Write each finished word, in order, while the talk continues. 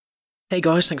Hey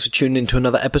guys, thanks for tuning in to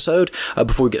another episode.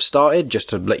 Before we get started, just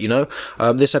to let you know,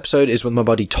 this episode is with my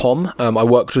buddy Tom. I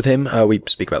worked with him. We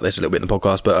speak about this a little bit in the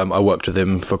podcast, but I worked with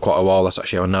him for quite a while. That's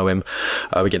actually how I know him.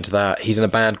 We get into that. He's in a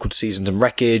band called Seasons and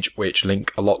Wreckage, which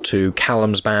link a lot to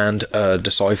Callum's band,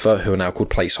 Decipher, who are now called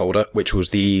Placeholder, which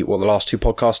was the last two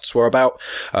podcasts were about.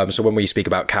 So when we speak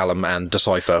about Callum and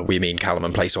Decipher, we mean Callum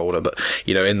and Placeholder. But,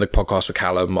 you know, in the podcast with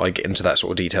Callum, I get into that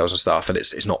sort of details and stuff, and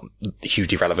it's not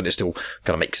hugely relevant. It still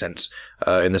kind of makes sense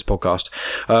in this podcast.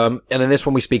 And in this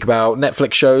one, we speak about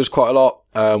Netflix shows quite a lot.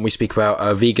 We speak about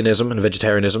veganism and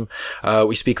vegetarianism.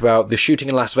 We speak about the shooting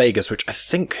in Las Vegas, which I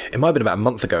think it might have been about a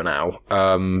month ago now,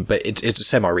 but it's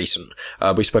semi-recent.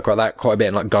 We spoke about that quite a bit,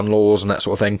 and like gun laws and that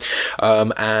sort of thing.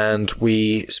 And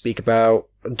we speak about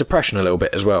depression a little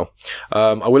bit as well.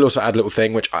 I will also add a little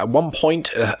thing, which at one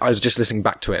point I was just listening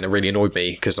back to it and it really annoyed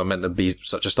me because I'm meant to be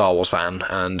such a Star Wars fan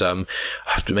and I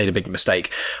made a big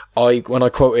mistake. When I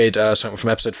quoted something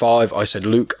from episode 5, I said,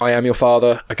 "Luke, I am your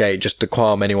father." Okay, just to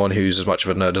calm anyone who's as much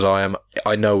of a nerd as I am,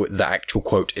 I know the actual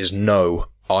quote is "No,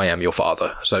 I am your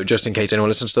father." So just in case anyone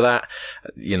listens to that,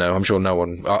 you know, I'm sure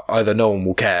either no one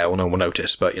will care or no one will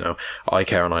notice, but you know, I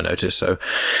care and I notice. So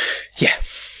yeah.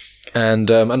 And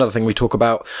another thing we talk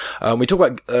about when we talk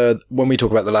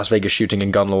about the Las Vegas shooting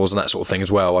and gun laws and that sort of thing as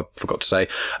well, I forgot to say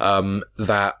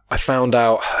that I found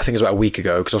out, I think it was about a week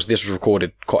ago, because obviously this was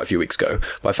recorded quite a few weeks ago,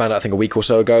 but I found out I think a week or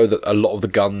so ago that a lot of the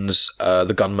guns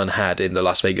the gunmen had in the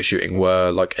Las Vegas shooting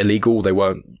were like illegal. They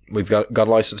weren't with gun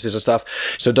licenses and stuff.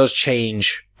 So it does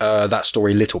change that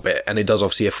story a little bit, and it does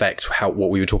obviously affect what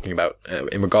we were talking about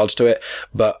in regards to it,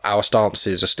 but our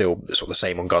stances are still sort of the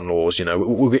same on gun laws. You know,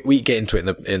 we get into it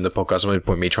in the podcast. No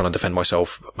point me trying to defend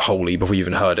myself wholly before you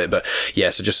even heard it, but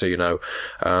yeah, so just so you know,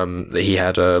 that he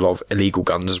had a lot of illegal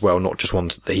guns as well, not just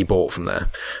ones that he bought from there.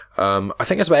 I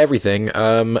think that's about everything.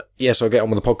 Yeah, so I'll get on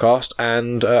with the podcast,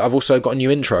 and I've also got a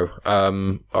new intro.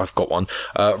 I've got one.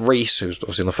 Reese, who's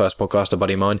obviously on the first podcast, a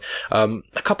buddy of mine,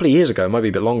 a couple of years ago, might be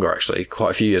a bit longer actually,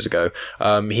 quite a few years ago,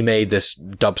 he made this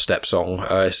dubstep song.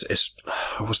 It's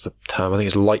what's the term? I think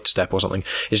it's light step or something.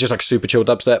 It's just like super chill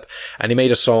dubstep, and he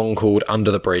made a song called Under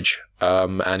the Bridge.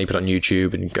 And he put it on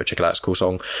YouTube, and go check it out. It's a cool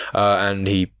song. And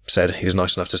he said he was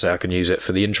nice enough to say I can use it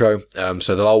for the intro.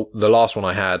 So the last one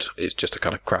I had is just a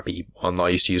kind of crappy one that I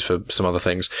used to use for some other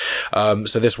things.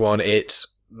 So this one,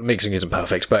 it's mixing isn't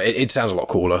perfect, but it sounds a lot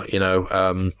cooler, you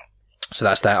know. So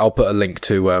that's that. I'll put a link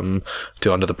to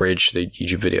Under the Bridge, the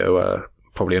YouTube video,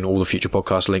 probably on all the future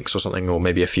podcast links or something, or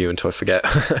maybe a few until I forget.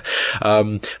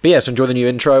 But yeah, so enjoy the new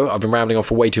intro. I've been rambling on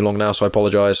for way too long now, so I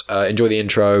apologise. Enjoy the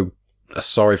intro.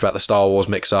 Sorry about the Star Wars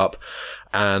mix-up,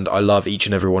 and I love each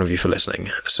and every one of you for listening.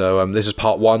 So this is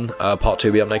part 1. Part 2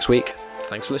 will be up next week.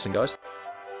 Thanks for listening, guys.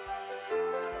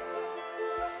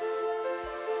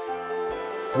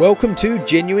 Welcome to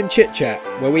Genuine Chit Chat,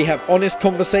 where we have honest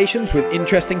conversations with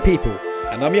interesting people.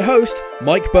 And I'm your host,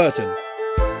 Mike Burton.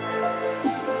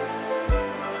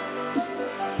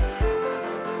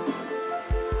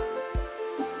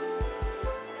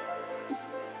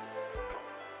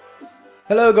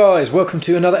 Hello guys, welcome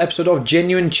to another episode of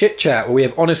Genuine Chit Chat, where we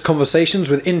have honest conversations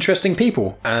with interesting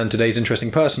people. And today's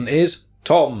interesting person is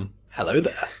Tom. Hello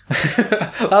there.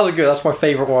 That was good. That's my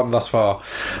favourite one thus far.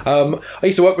 I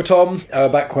used to work with Tom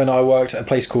back when I worked at a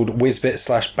place called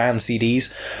Whizbit / Band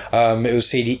CDs. It was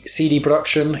CD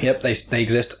production. Yep, they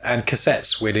exist. And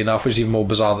cassettes, weirdly enough, which is even more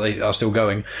bizarre that they are still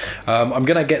going. I'm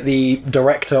going to get the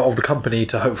director of the company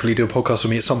to hopefully do a podcast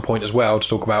with me at some point as well to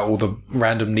talk about all the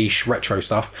random niche retro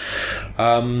stuff.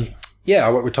 Yeah, I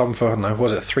worked with Tom for, I don't know,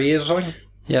 was it 3 years or something?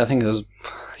 Yeah, I think it was...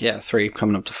 3,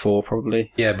 coming up to 4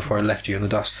 probably. Yeah, before I left you in the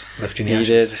dust. Left you in the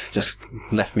ashes. He did. Just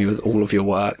left me with all of your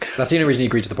work. That's the only reason he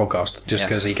agreed to the podcast, just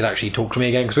because he could actually talk to me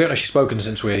again, because we haven't actually spoken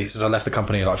since I left the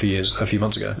company like a few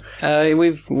months ago.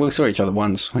 We saw each other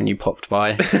once when you popped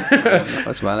by.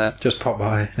 That's about it. Just pop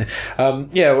by.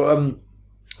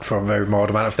 For a very mild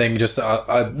amount of thing. Just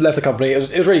I left the company. It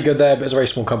was really good there, but it's a very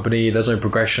small company. There's no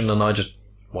progression, and I just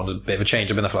wanted a bit of a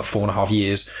change. I've been there for like 4.5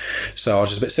 years, so I was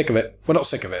just a bit sick of it. Well, not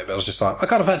sick of it, but I was just like, I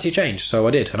kind of fancy a change, so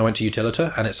I did, and I went to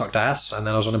Utilita, and it sucked ass, and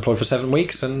then I was unemployed for 7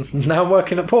 weeks, and now I'm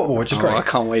working at Portable, which is great. I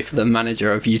can't wait for the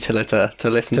manager of Utilita to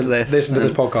listen to this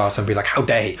podcast and be like, how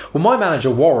dare he? Well, my manager,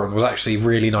 Warren, was actually a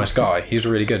really nice guy. He was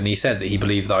really good, and he said that he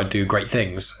believed that I'd do great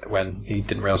things when he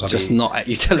didn't realise I'd just not at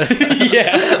Utilita.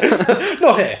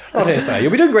 Yeah. Not here, sir.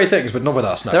 You'll be doing great things, but not with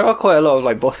us, no. There are quite a lot of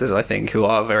like bosses, I think, who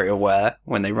are very aware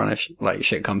when they run a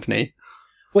shit company.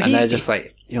 Well, they're just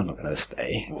like, you're not going to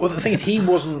stay. Well, the thing is, he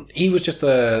was just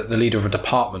the leader of a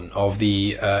department of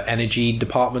the energy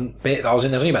department bit that I was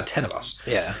in. There was only about 10 of us.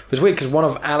 Yeah. It was weird because one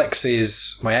of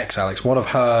my ex Alex, one of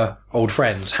her old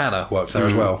friends, Hannah, worked there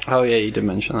as well. Oh yeah, you did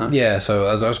mention that. Yeah,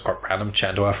 so that was quite random,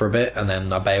 chatting to her for a bit, and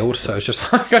then I bailed. So it's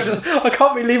just like I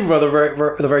can't be leaving with a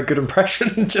very good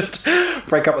impression. Just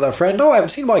break up with her friend. Oh, I haven't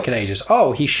seen Mike in ages.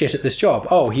 Oh, he's shit at this job.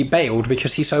 Oh, he bailed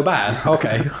because he's so bad.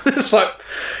 Okay, it's like,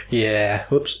 yeah,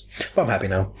 whoops. But I'm happy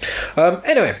now.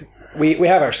 Anyway, we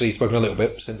have actually spoken a little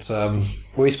bit since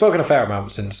we've spoken a fair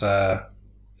amount since I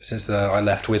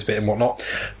left Whizbit and whatnot.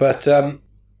 But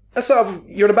let's start off.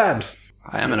 You're in a band.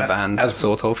 I am in a band,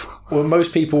 sort of. Well,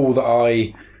 most people that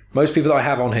I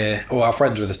have on here, or are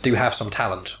friends with us, do have some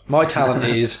talent. My talent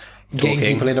is getting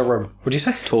people in a room. What did you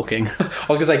say? Talking. I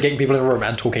was going to say getting people in a room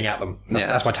and talking at them.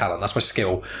 That's my talent. That's my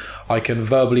skill. I can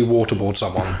verbally waterboard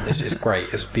someone. It's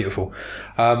great. It's beautiful.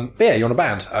 But yeah, you're on a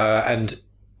band. And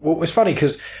what was funny,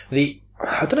 because I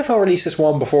don't know if I'll release this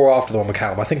one before or after the one with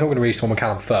Callum. I think I'm going to release the one with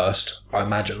Callum first, I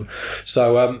imagine.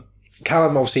 So,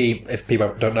 Callum, obviously, if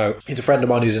people don't know, he's a friend of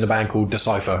mine who's in a band called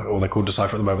Decipher, or they're called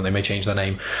Decipher at the moment. They may change their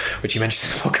name, which he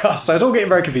mentioned in the podcast. So it's all getting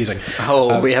very confusing.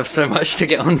 We have so much to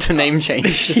get on to name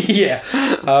change. Yeah.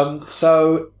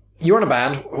 So you're in a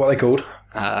band. What are they called?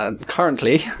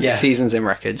 Currently, Seasons in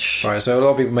Wreckage. Right. So a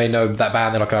lot of people may know that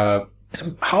band. They're like a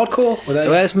hardcore.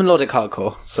 Well, it's melodic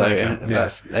hardcore. So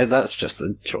that's just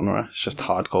the genre. It's just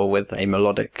hardcore with a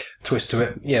melodic twist to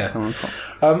it. Yeah.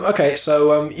 Okay.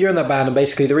 So you're in that band, and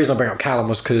basically the reason I bring up Callum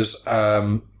was because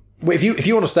if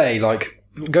you want to stay, like,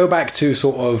 go back to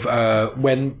sort of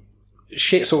when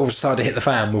shit sort of started to hit the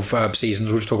fan with Seasons.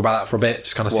 We'll just talk about that for a bit,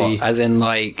 just kind of see. As in,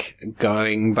 like,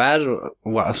 going bad?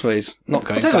 Well, I suppose not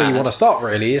going bad. I don't know where you want to start,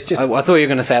 really. It's just. I thought you were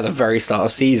going to say at the very start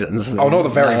of Seasons. Oh, not the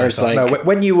very start. Like, no,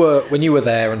 when you were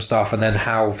there and stuff, and then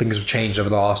how things have changed over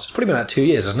the last. It's probably been about 2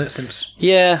 years, hasn't it? Since.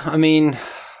 Yeah, I mean,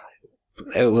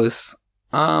 it was.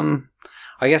 I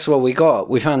guess. Well, we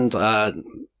found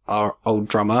our old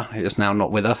drummer who is now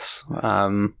not with us,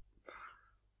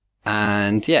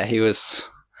 and yeah, he was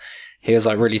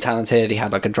like really talented. He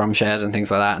had like a drum shed and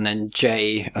things like that. And then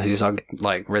Jay, who's our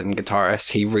like rhythm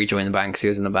guitarist, he rejoined the band because he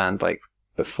was in the band like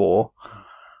before.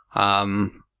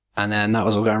 And then that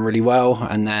was all going really well.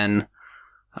 And then,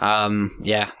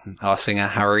 our singer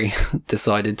Harry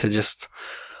decided to just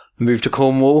move to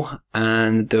Cornwall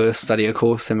and do a study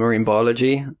course in marine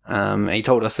biology. He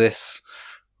told us this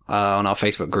on our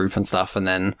Facebook group and stuff. And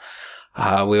then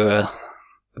we were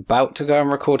about to go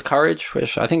and record Courage,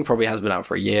 which I think probably has been out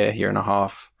for a year and a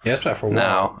half. Yeah, it's been out for a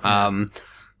while now.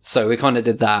 So we kind of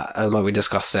did that, like we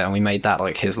discussed it, and we made that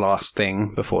like his last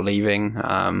thing before leaving.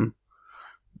 And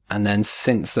then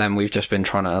since then, we've just been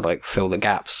trying to like fill the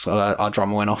gaps. Our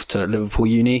drummer went off to Liverpool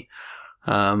Uni,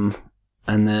 and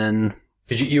then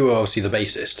you were obviously the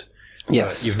bassist.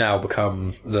 Yes, you've now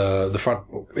become the front.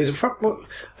 Is it front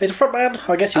man?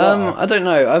 I guess you are. I don't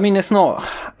know. I mean, it's not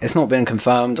been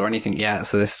confirmed or anything yet,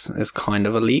 so this is kind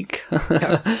of a leak.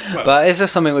 But it's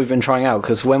just something we've been trying out,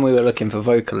 because when we were looking for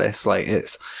vocalists, like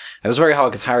it was very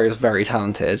hard because Harry was very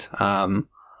talented,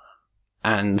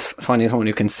 and finding someone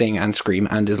who can sing and scream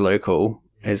and is local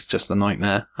is just a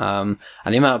nightmare. And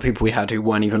the amount of people we had who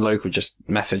weren't even local just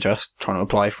message us trying to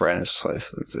apply for it, and it's just like,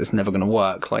 it's never going to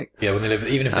work. Like, yeah, when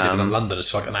even if they live in London,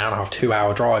 it's like an hour and a half, 2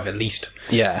 hour drive at least.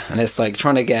 Yeah, and it's like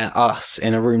trying to get us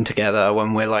in a room together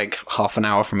when we're like half an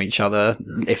hour from each other,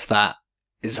 if that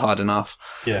is hard enough.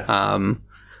 Yeah.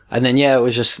 And then it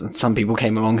was just some people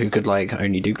came along who could like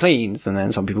only do cleans, and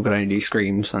then some people could only do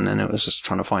screams, and then it was just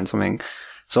trying to find something.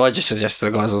 So I just suggested to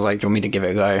the guys, I was like, do you want me to give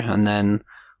it a go? And then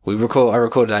I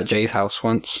recorded at Jay's house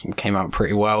once, it came out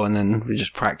pretty well, and then we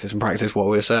just practiced while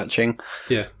we were searching.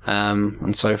 Yeah.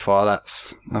 And so far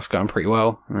that's going pretty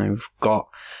well. And we've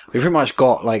pretty much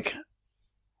got like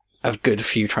a good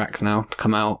few tracks now to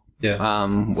come out. Yeah.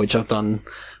 Which I've done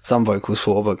some vocals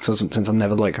for, but since I've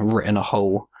never like written a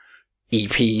whole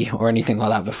EP or anything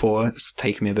like that before, it's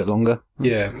taken me a bit longer.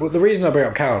 Yeah. Well, the reason I bring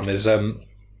up Callum is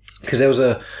because it was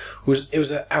an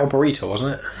Alberito,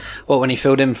 wasn't it? Well, when he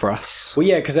filled in for us. Well,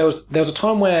 yeah, because there was a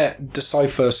time where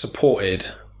Decipher supported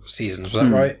Seasons, was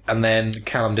that right? And then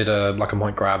Callum did a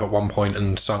mic grab at one point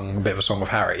and sung a bit of a song with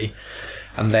Harry.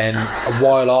 And then a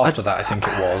while after that, I think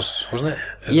it was, wasn't it?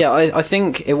 Yeah, I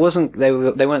think it wasn't. They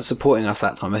weren't supporting us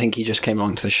that time. I think he just came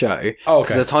along to the show. Oh, okay.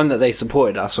 Because the time that they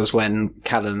supported us was when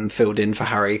Callum filled in for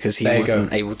Harry because he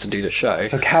wasn't able to do the show.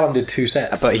 So Callum did 2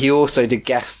 sets, but he also did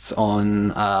guests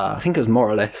on. I think it was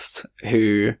Moralist,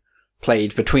 who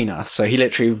played between us. So he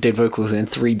literally did vocals in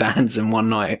 3 bands in one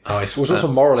night. Nice. Was also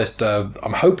Moralist.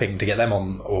 I'm hoping to get them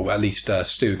on, or at least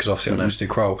Stu, because obviously I know Stu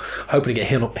Kroll. Hoping to get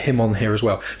him on here as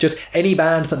well. Just any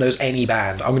band that knows any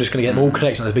band. I'm just going to get them all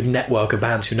connected. There's a big network of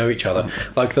bands who know each other.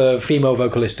 Like the female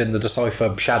vocalist in the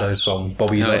Decipher Shadows song,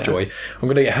 Bobby Lovejoy. Yeah. I'm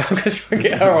going to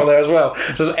get her on there as well.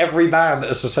 So every band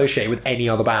that is associated with any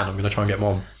other band, I'm going to try and get them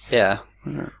on. Yeah.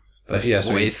 But yeah, so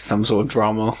always some sort of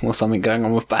drama or something going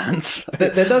on with bands.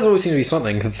 there does always seem to be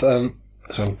something. So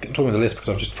I'm talking with the list because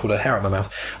I've just pulled a hair out of my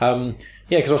mouth.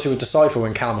 Yeah, because obviously with Decipher,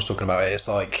 when Callum was talking about it, it's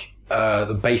like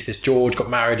the bassist George got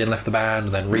married and left the band,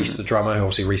 and then Reese, the drummer, who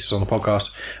obviously Reese is on the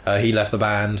podcast, he left the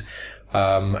band.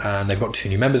 And they've got 2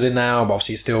 new members in now, but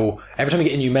obviously it's still, every time you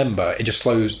get a new member, it just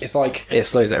slows. It's like it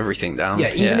slows everything down.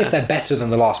 Yeah, even if they're better than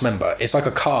the last member, it's like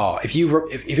a car. If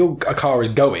your car is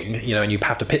going, and you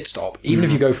have to pit stop, even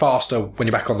if you go faster when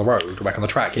you're back on the road or back on the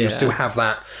track, you still have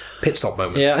that pit stop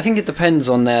moment. Yeah, I think it depends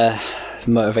on their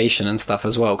motivation and stuff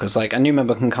as well, because like a new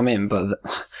member can come in, but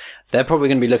they're probably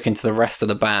going to be looking to the rest of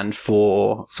the band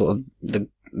for sort of the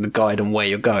guide on where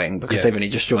you're going, because they've only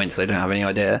just joined, so they don't have any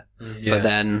idea. But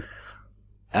then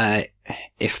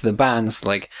if the band's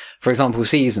like, for example,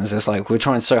 Seasons, it's like we're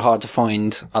trying so hard to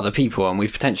find other people, and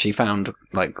we've potentially found,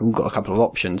 like, we've got a couple of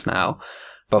options now,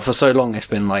 but for so long it's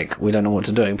been like we don't know what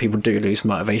to do, and people do lose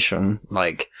motivation,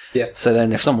 like, so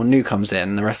then if someone new comes in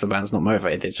and the rest of the band's not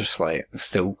motivated, it just like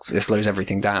it slows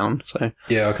everything down. So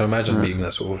yeah, I can imagine being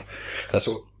that sort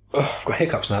of I've got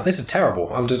hiccups now. This is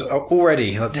terrible. I'm just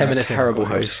already like 10 minutes in. Terrible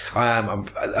host. I am.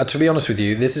 To be honest with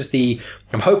you,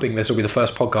 I'm hoping this will be the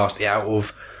first podcast out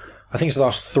of, I think it's the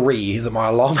last 3 that my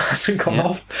alarm hasn't gone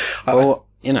off. Well,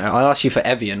 I asked you for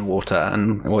Evian water,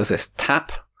 and what was this,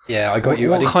 tap? Yeah, I got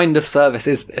you. What kind of service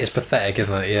is this? It's pathetic,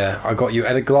 isn't it? Yeah, I got you.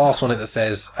 And a glass on it that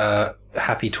says,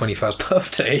 happy 21st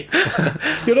birthday.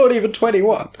 You're not even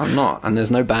 21. I'm not. And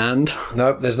there's no band.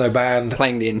 Nope, there's no band.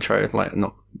 Playing the intro, like,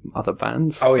 not other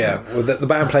bands. Oh, yeah. Well, the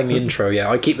band playing the intro, yeah.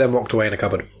 I keep them locked away in a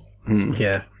cupboard.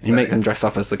 Yeah. You make them dress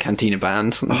up as the Cantina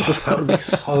band. That would be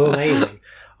so amazing.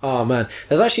 Oh man,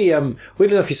 there's actually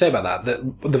weirdly enough you say about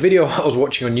that the video I was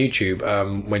watching on YouTube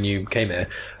when you came here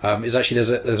is actually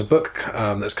there's a book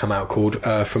that's come out called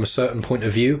From a Certain Point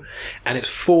of View, and it's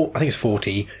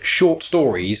 40 short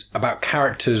stories about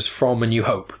characters from A New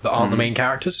Hope that aren't the main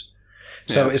characters.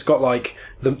 So it's got like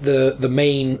the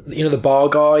main, the bar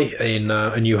guy in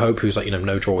A New Hope who's like,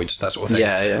 no droids, that sort of thing.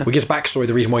 Yeah. We give backstory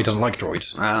the reason why he doesn't like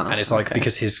droids, and it's like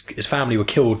because his family were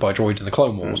killed by droids in the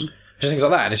Clone Wars. Just things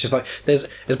like that, and it's just like there's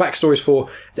backstories for.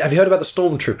 Have you heard about the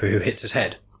stormtrooper who hits his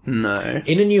head? No.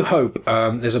 In A New Hope,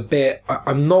 there's a bit.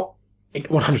 I'm not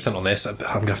 100% on this. I'm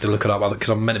gonna have to look it up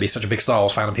because I'm meant to be such a big Star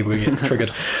Wars fan, and people get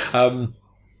triggered.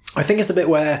 I think it's the bit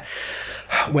where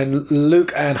when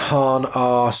Luke and Han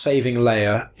are saving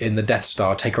Leia in the Death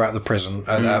Star, take her out of the prison,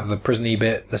 out of the prison-y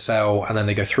bit, the cell, and then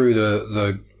they go through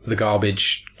the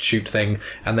garbage chute thing,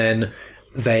 and then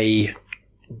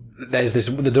there's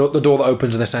the door that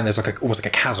opens, and they're saying there's like almost like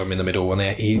a chasm in the middle,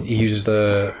 and he uses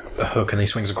the hook and he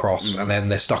swings across, and then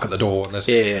they're stuck at the door, and there's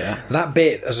that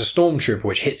bit as a stormtrooper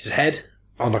which hits his head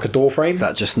on like a door frame. Is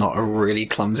that just not a really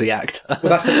clumsy actor?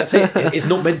 Well, that's it. It's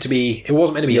not meant to be. It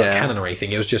wasn't meant to be like canon or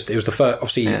anything. It was the first.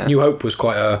 Obviously, New Hope was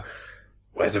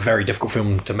it's a very difficult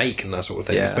film to make and that sort of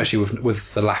thing, especially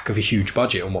with the lack of a huge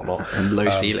budget and whatnot. And low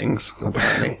ceilings,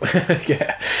 apparently.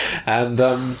 Yeah.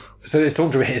 And so this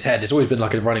Stormtrooper hit his head. It's always been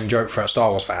like a running joke for Star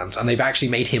Wars fans, and they've actually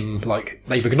made him, like,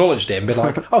 they've acknowledged him, been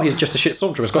like, oh, he's just a shit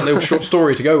Stormtrooper. It's got a little short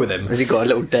story to go with him. Has he got a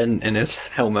little dent in his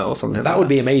helmet or something? That would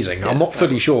be amazing. I'm not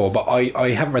fully sure, but I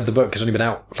haven't read the book. It's only been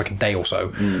out for like a day or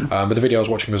so. But the video I was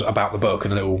watching was about the book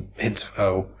and a little hint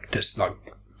just like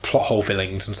plot hole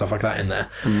fillings and stuff like that in there.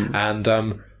 And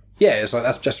it's like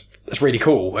that's really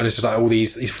cool. And it's just like all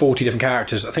these 40 different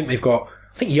characters. I think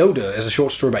Yoda is a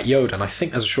short story about Yoda, and I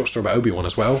think there's a short story about Obi-Wan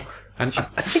as well. And I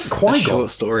think Qui-Gon. A short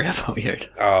story about Yoda.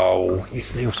 Oh,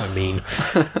 you're so mean.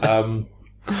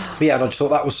 But yeah, and I just thought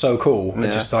that was so cool.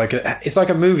 It's just like it's like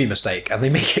a movie mistake, and they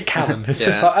make it canon. It's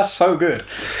just like, that's so good.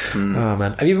 Oh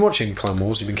man, have you been watching Clone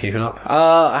Wars? You've been keeping up?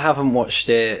 I haven't watched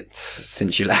it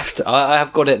since you left. I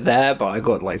have got it there, but I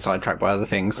got like sidetracked by other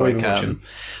things like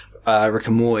Rick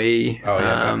and Morty. Oh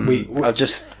yeah,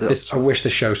 I wish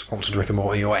this show sponsored Rick and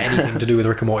Morty or anything to do with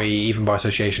Rick and Morty, even by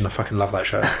association. I fucking love that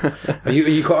show. Are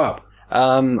you caught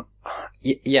up?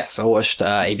 Yes, I watched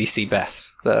ABC Beth.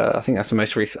 I think that's the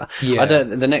most recent. Yeah.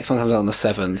 The next one comes out on the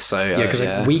 7th, so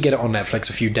because we get it on Netflix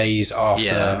a few days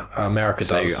after America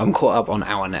does. So I'm caught up on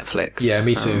our Netflix. Yeah,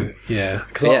 me too.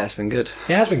 It's been good.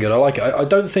 It has been good. I like it.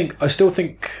 I still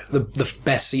think the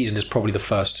best season is probably the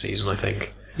first season. I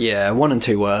think. Yeah, 1 and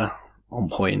 2 were on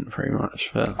point, pretty much.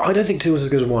 But I don't think 2 was as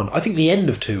good as 1. I think the end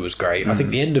of 2 was great. I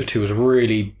think the end of 2 was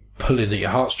really pulling at your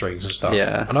heartstrings and stuff.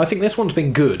 Yeah. And I think this one's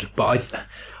been good, but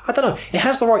I don't know. It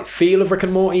has the right feel of Rick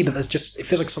and Morty, but it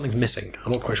feels like something's missing.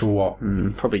 I'm not quite sure what.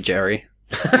 Probably Jerry.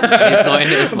 He's not in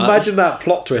it as much. Imagine that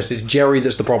plot twist. It's Jerry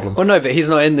that's the problem. Well, no, but he's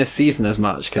not in this season as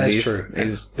much because true.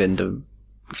 He's been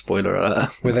spoiler alert.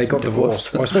 Where they got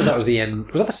divorced. Well, I suppose that was the end.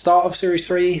 Was that the start of series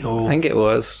 3? Or I think it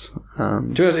was. to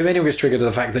be honest, if anyone gets triggered to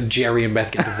the fact that Jerry and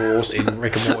Beth get divorced in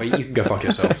Rick and Morty, you can go fuck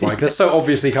yourself. Like, that's so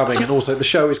obviously coming, and also the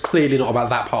show is clearly not about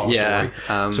that part of the story.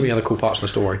 So many other cool parts of the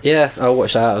story. Yes, I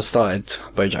watched that. I started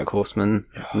BoJack Horseman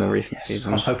in the recent I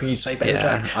season. was hoping you'd say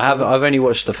BoJack. I've only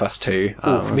watched the first 2.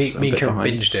 Me and Kieran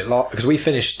binged it because we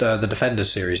finished the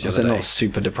Defenders series the other day. Not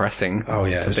super depressing. Oh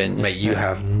yeah, mate, you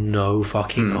have no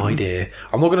fucking idea.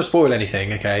 I'm not going to spoil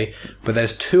anything, okay? But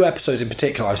there's 2 episodes in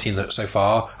particular I've seen that so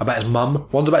far about his mum.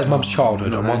 One's about his mum's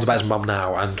childhood, and one's about his mum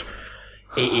now, and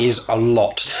it is a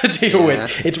lot to deal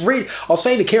with. It's really. I was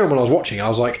saying to Kieran when I was watching, I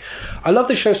was like, I love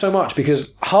this show so much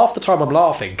because half the time I'm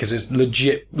laughing because it's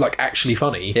legit, like, actually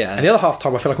funny, and the other half the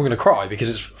time I feel like I'm going to cry because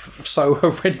it's so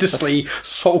horrendously,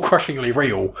 soul-crushingly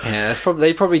real. Yeah,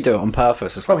 they probably do it on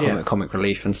purpose. It's like comic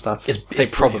relief and stuff. They do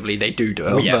it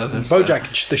on purpose.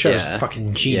 BoJack, the show is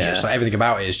fucking genius. Like, everything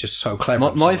about it is just so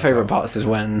clever. My favourite parts is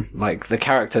when, like, the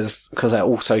characters, because they're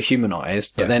all so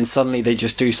humanised, but then suddenly they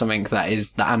just do something that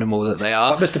is the animal that they are.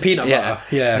 Like Mr. Peanut Butter.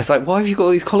 Yeah. It's like, why have you got all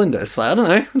these colanders? Like, I don't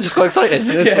know. I'm just quite excited.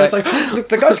 It's like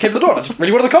the guy just came to the door. I just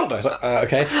really wanted a colander. It's like,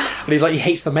 okay. And he's like, he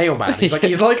hates the mailman. He's like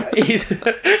meant to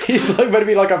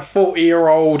be like a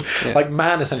 40-year-old like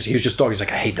man essentially who's just dog. He's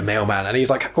like, I hate the mailman, and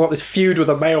he's like got this feud with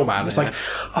the mailman. It's like,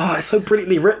 it's so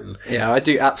brilliantly written. Yeah, I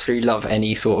do absolutely love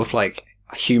any sort of like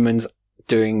humans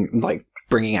doing like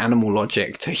bringing animal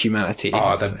logic to humanity.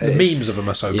 The memes of them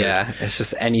are so good. Yeah, it's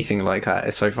just anything like that.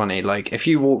 It's so funny. Like, if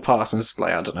you walk past and it's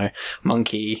like, I don't know,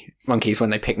 monkeys when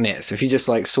they pick nits, if you just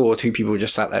like saw 2 people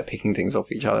just sat there picking things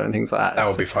off each other and things like that. That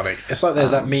would be funny. It's like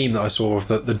there's that meme that I saw of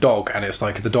the dog, and it's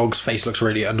like the dog's face looks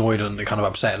really annoyed and kind of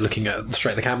upset looking at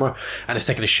straight at the camera, and it's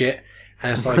taking a shit.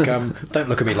 And it's like, don't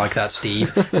look at me like that,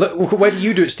 Steve. Look, where do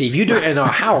you do it, Steve? You do it in our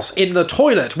house, in the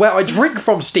toilet, where I drink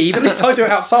from, Steve. At least I do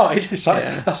it outside. It's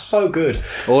like, that's so good.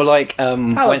 Or like,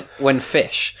 when one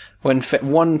fish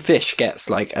gets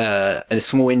like a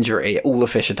small injury, all the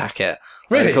fish attack it.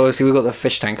 Really? Like, obviously, we've got the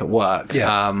fish tank at work.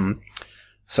 Yeah.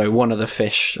 So one of the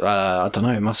fish, I don't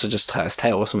know, it must have just hurt its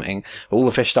tail or something. All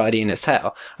the fish started eating its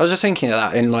tail. I was just thinking of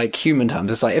that in like human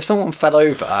terms. It's like if someone fell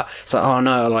over, it's like, oh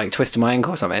no, I like twisted my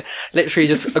ankle or something. Literally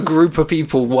just a group of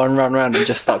people run around and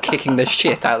just start kicking the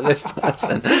shit out of this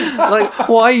person. Like,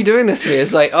 why are you doing this to me?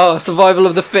 It's like, oh, survival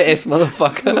of the fittest,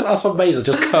 motherfucker. That's amazing.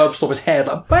 Just curb stop his head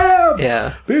like, bam!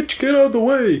 Yeah. Bitch, get out of the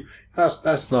way.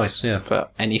 That's nice, yeah.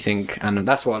 But anything, and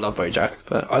that's why I love BoJack.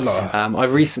 But I love. I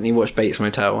recently watched Bates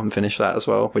Motel and finished that as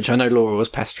well, which I know Laura was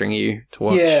pestering you to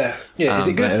watch. Yeah. Is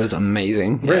it good? It was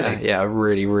amazing. Really? Yeah, I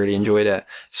really, really enjoyed it.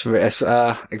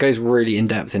 It goes really in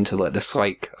depth into like the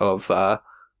psyche of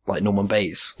like Norman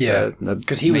Bates. Yeah,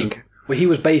 because he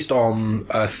was based on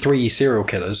 3 serial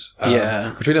killers.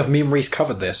 Between us, me and Reese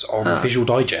covered this on Visual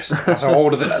Digest. That's how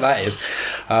old that is.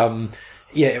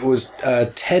 It was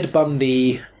Ted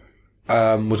Bundy.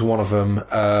 Was one of them.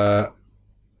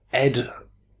 Ed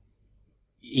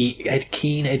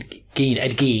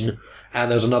Gein,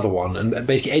 and there was another one. And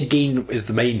basically, Ed Gein is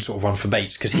the main sort of one for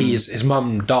Bates because his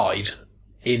mum died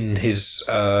in his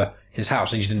house, and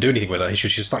he just didn't do anything with her. She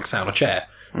was just like sat on a chair,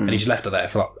 and he just left her there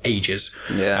for like ages.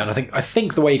 Yeah, and I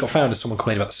think the way he got found is someone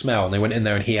complained about the smell, and they went in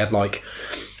there, and he had like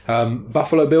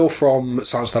Buffalo Bill from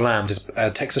Silence of the Lambs,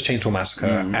 Texas Chainsaw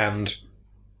Massacre, and.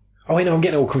 Oh wait, no, I'm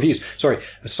getting all confused. Sorry.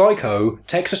 Psycho,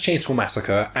 Texas Chainsaw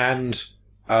Massacre, and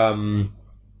what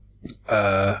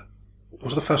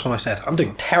was the first one I said? I'm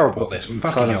doing terrible at this.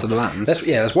 Silence of the Lambs.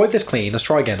 Let's wipe this clean. Let's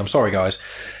try again. I'm sorry, guys.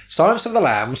 Silence of the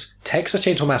Lambs, Texas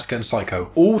Chainsaw Massacre, and Psycho.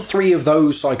 All 3 of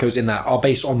those psychos in that are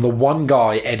based on the one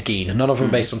guy, Ed Gein. None of them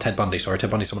are based on Ted Bundy. Sorry,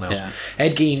 Ted Bundy's someone else. Yeah.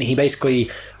 Ed Gein, he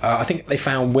basically, I think they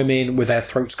found women with their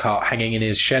throats cut hanging in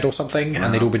his shed or something,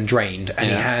 and they'd all been drained.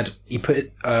 And he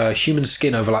put human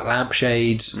skin over like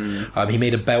lampshades. He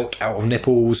made a belt out of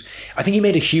nipples. I think he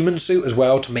made a human suit as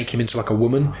well to make him into like a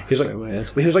woman. He was weird.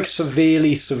 He was like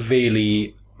severely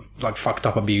like fucked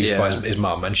up, abused by his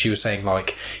mum, and she was saying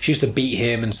like she used to beat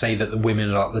him and say that the women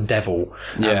are like the devil,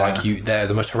 and like they're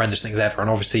the most horrendous things ever.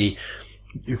 And obviously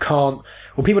you can't.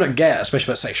 What people don't get,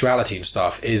 especially about sexuality and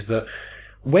stuff, is that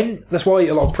that's why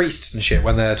a lot of priests and shit,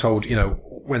 when they're told,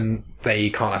 when they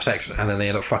can't have sex and then they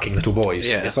end up fucking little boys,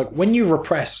 it's like when you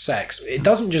repress sex, it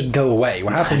doesn't just go away.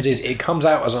 What happens is it comes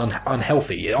out as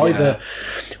unhealthy. Either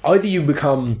you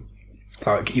become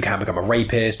like you can become a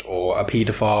rapist or a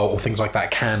paedophile or things like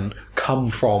that can come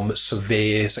from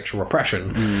severe sexual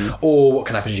repression. Or what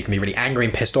can happen is you can be really angry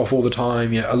and pissed off all the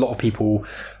time. You know, a lot of people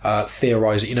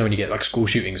theorize that, you know, when you get like school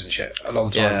shootings and shit, a lot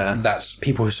of the time that's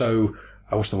people who are so,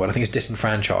 what's the word? I think it's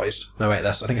disenfranchised. No, wait,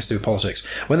 I think it's to do with politics.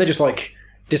 When they're just like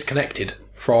disconnected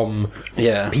from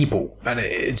people, and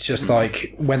it's just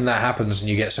like when that happens and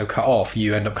you get so cut off,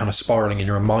 you end up kind of spiraling in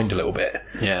your own mind a little bit.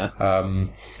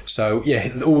 So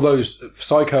all those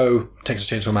Psycho, Texas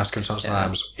Chainsaw Massacre, and Silence of the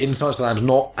Lambs. In Silence of the Lambs,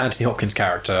 not Anthony Hopkins'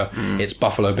 character, it's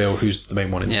Buffalo Bill who's the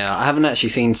main one. I haven't actually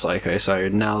seen Psycho, so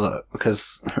now that,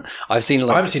 because I've seen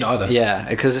like, I haven't seen it either. Yeah,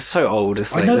 because it's so old.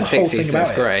 It's like I know the the whole 60s, thing about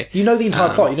it's great. You know the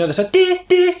entire plot. You know they said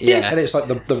and it's like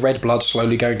the red blood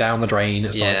slowly going down the drain.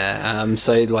 It's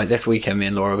so like this weekend, me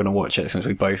and Laura are going to watch it since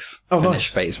we both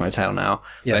finished Bates Motel now.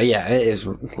 But it is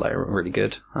like really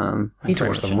good. I need to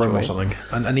watch The Room or something.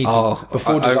 I need to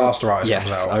before Disaster Artist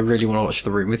comes out. I really want to watch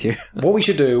The Room with you. What we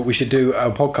should do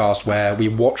a podcast where we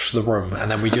watch The Room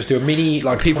and then we just do a mini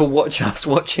like people watch us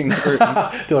watching The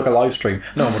Room. Do like a live stream.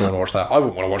 No one would want to watch that. I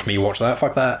wouldn't want to watch me watch that.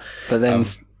 Fuck that. But then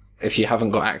if you haven't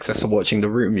got access to watching The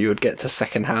Room, you would get to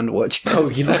second-hand watch. Oh,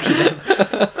 you're lucky then.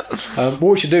 What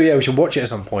we should do, we should watch it at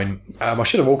some point. I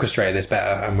should have orchestrated this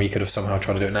better, and we could have somehow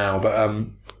tried to do it now. But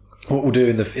what we'll do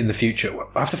in the future,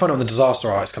 I have to find out when the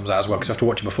Disaster Artist comes out as well, because I have to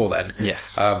watch it before then.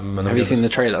 Yes. And then have you seen the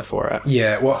trailer for it?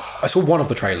 Yeah. Well, I saw one of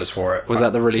the trailers for it. Was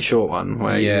that the really short one?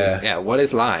 Where what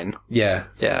is Line? Yeah.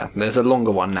 Yeah. There's a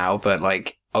longer one now, but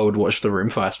like I would watch The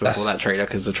Room first before that trailer,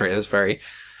 because the trailer is very.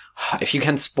 If you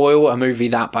can spoil a movie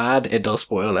that bad, it does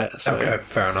spoil it. So. Okay,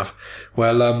 fair enough.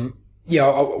 Well,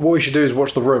 what we should do is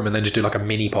watch The Room and then just do like a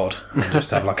mini pod and just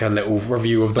have like a little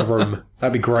review of The Room.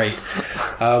 That'd be great.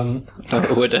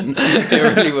 It wouldn't.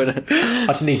 It really wouldn't. I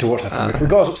just need to watch that film. We've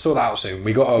got to sort that out soon.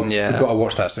 We've got to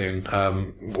watch that soon.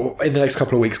 In the next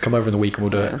couple of weeks, come over in the week and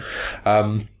we'll do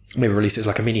it. Maybe release it as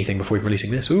like a mini thing before we're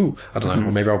releasing this. Ooh, I don't know.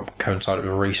 Or maybe I'll coincide it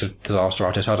with a release of Disaster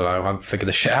Artist. I don't know. I haven't figured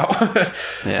this shit out.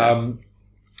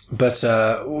 But what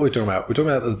are we talking about? We're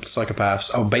talking about the Psychopaths.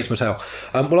 Oh, Bates Motel.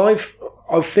 Well,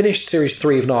 I've finished series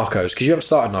 3 of Narcos, because you haven't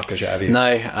started Narcos yet, have you?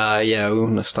 No, we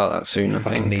want to start that soon, I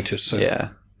think. Need to.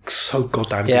 So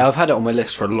goddamn good. Yeah, I've had it on my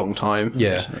list for a long time.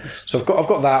 Yeah. So I've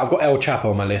got that. I've got El Chapo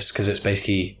on my list, because it's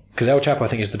basically... Because El Chapo, I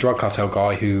think, is the drug cartel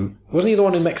guy who... Wasn't he the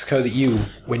one in Mexico that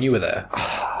when you were there?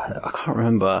 I can't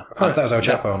remember. I don't know if that was El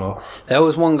Chapo or not. There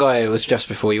was one guy, it was just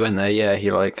before you went there,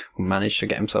 he like managed to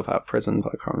get himself out of prison, but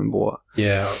I can't remember what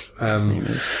his name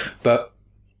is. But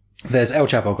there's El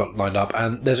Chapo got lined up,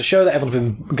 and there's a show that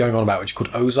everyone's been going on about, which is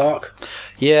called Ozark.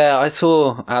 Yeah, I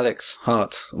saw Alex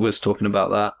Hart was talking about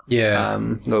that. Yeah.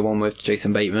 The one with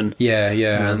Jason Bateman. Yeah.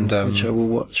 And which I will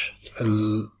watch.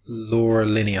 Laura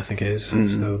Linney, I think it is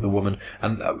the woman.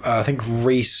 And I think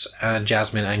Reese and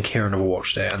Jasmine and Kieran have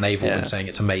watched it, and they've all been saying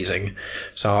it's amazing.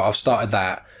 So I've started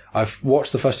that. I've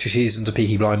watched the first 2 seasons of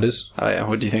Peaky Blinders. Oh yeah,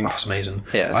 what do you think? Oh, it's amazing.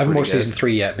 Yeah, I haven't watched season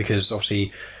 3 yet, because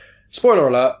obviously, spoiler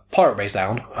alert, Pirate Bay's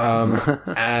down.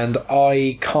 And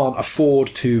I can't afford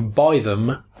to buy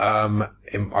them. I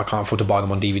can't afford to buy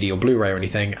them on DVD or Blu-ray or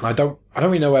anything. And I don't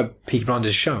really know where Peaky Blinders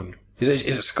is shown. Is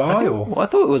it Sky or? I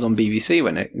thought it was on BBC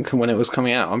when it was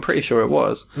coming out. I'm pretty sure it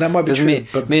was. That might be true.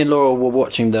 But me and Laura were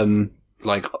watching them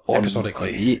like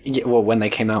episodically. Well, when they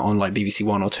came out on like BBC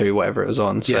 1 or 2, whatever it was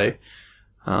on. So,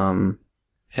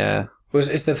 yeah. Well,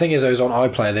 it's the thing is, it was on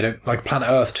iPlayer. They don't like Planet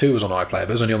Earth 2 was on iPlayer, but it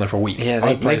was only on there for a week. Yeah,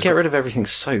 they get rid of everything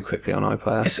so quickly on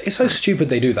iPlayer. It's so stupid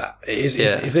they do that. It's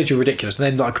literally ridiculous. And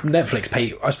then like Netflix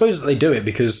pay. I suppose that they do it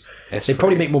because they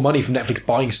probably make more money from Netflix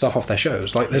buying stuff off their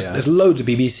shows. Like there's loads of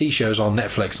BBC shows on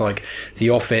Netflix, like The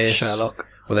Office, Sherlock.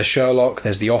 Well, there's Sherlock.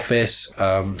 There's The Office.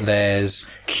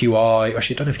 There's QI.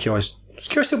 Actually, I don't know if QI's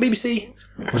still BBC.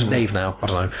 Or is it Dave now? I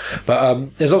don't know.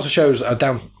 But there's lots of shows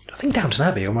down. I think Downton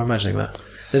Abbey. Or am I imagining that?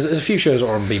 There's a few shows that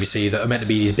are on BBC that are meant to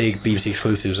be these big BBC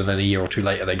exclusives, and then a year or two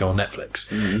later they go on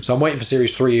Netflix. So I'm waiting for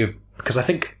series 3 because I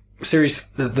think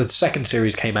the second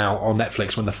series came out on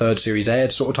Netflix when the third series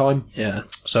aired, sort of time. Yeah.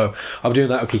 So I'm doing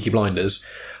that with Peaky Blinders.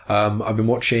 I've been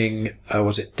watching.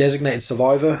 Was it Designated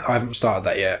Survivor? I haven't started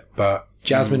that yet, but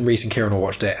Jasmine, Reese, and Kieran all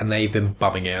watched it, and they've been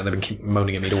bumming it, and they've been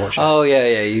moaning at me to watch it. Oh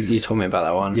yeah. You told me about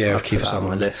that one. Yeah, I've Kiefer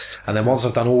Sutherland on my list. And then once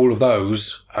I've done all of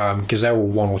those, because they're all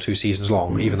 1 or 2 seasons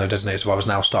long, even though Designated Survivor's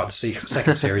now started the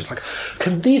second series, like,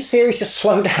 can these series just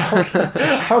slow down?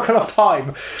 How can I have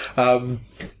time?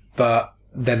 But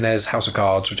then there's House of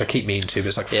Cards, which I keep meaning to, but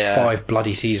it's like Yeah. 5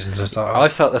 bloody seasons and stuff. I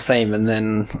felt the same, and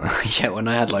then when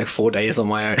I had like 4 days on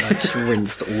my own, I just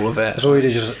rinsed all of it. That's all you do,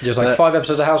 just like 5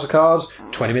 episodes of House of Cards,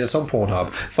 20 minutes on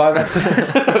Pornhub. 5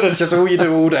 episodes. That's just all you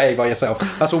do all day by yourself.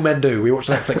 That's all men do. We watch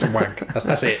Netflix and wank.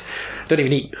 That's it. Don't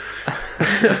even eat.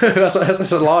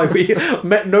 that's a lie.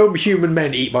 No human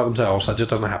men eat by themselves. That just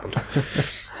doesn't happen.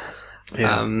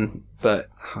 Yeah. But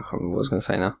I can't remember what I was going to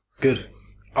say now. Good.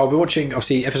 I'll be watching,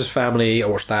 obviously, FSS Family. I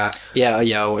watched that. Yeah,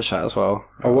 I'll watch that as well.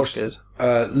 I watched good.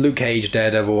 Luke Cage,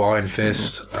 Daredevil, Iron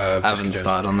Fist. I haven't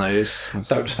started on those.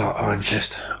 Don't start Iron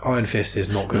Fist. Iron Fist is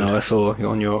not good. No, I saw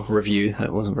on your review that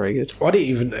it wasn't very good. Well, I didn't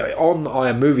even on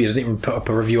Iron Movies. I didn't even put up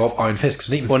a review of Iron Fist because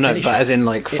I didn't even finish but it. as in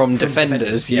like from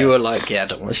Defenders, yeah. you were like, yeah,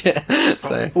 don't watch it.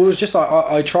 So Well, it was just like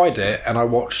I tried it and I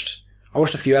watched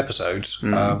a few episodes.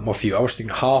 I watched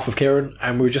half of Kieran,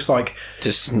 and we were just like,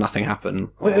 just nothing happened.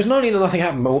 well, it was not only that nothing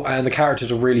happened, and the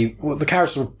characters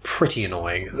were pretty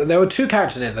annoying. There were 2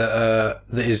 characters in it that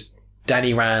is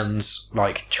Danny Rand's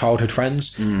like childhood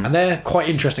friends, and they're quite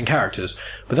interesting characters,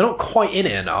 but they're not quite in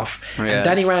it enough. Yeah. And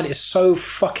Danny Rand is so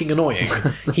fucking annoying.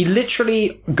 He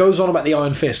literally goes on about the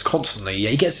Iron Fist constantly. Yeah,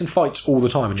 he gets in fights all the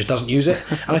time and just doesn't use it.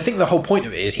 And I think the whole point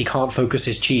of it is he can't focus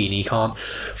his chi, and he can't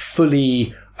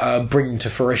fully bring to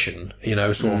fruition,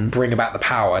 sort of bring about the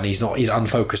power, and he's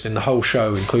unfocused in the whole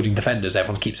show, including Defenders.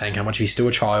 Everyone keeps saying how much he's still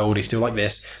a child, he's still like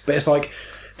this, but it's like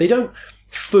they don't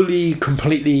fully,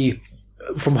 completely,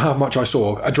 from how much I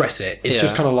saw, address it. It's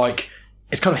just kind of like,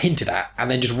 it's kind of hinted at, and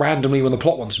then just randomly when the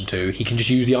plot wants him to, he can just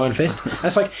use the Iron Fist. And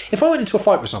it's like, if I went into a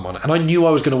fight with someone and I knew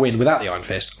I was going to win without the Iron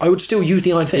Fist, I would still use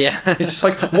the Iron Fist. Yeah. It's just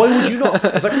like, why would you not?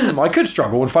 It's like, I could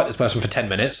struggle and fight this person for 10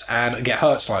 minutes and get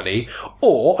hurt slightly,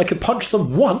 or I could punch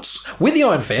them once with the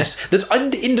Iron Fist that's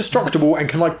indestructible and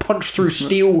can like punch through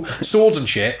steel swords and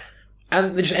shit,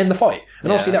 and they just end the fight.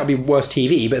 And obviously that would be worse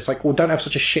TV, but it's like, well, don't have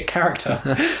such a shit character.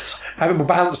 Have it more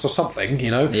balanced or something,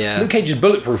 Yeah. Luke Cage is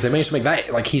bulletproof. They managed to make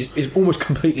that, like, he's almost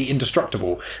completely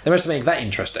indestructible. They managed to make that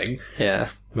interesting. Yeah.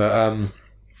 But,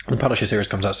 the Punisher series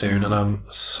comes out soon, and I'm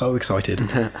so excited.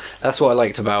 That's what I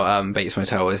liked about Bates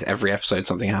Motel is every episode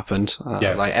something happened.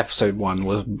 Like episode 1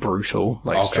 was brutal,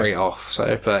 straight off.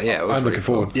 So, but yeah, it was I'm looking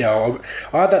cool. forward. Yeah,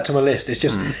 I'll add that to my list. It's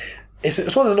just... It's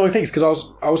one of those annoying things because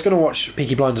I was going to watch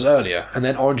Peaky Blinders earlier, and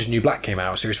then Orange is the New Black came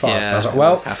out, series 5. Yeah, and I was like,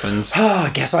 well, this happens.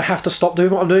 I guess I have to stop doing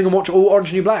what I'm doing and watch all Orange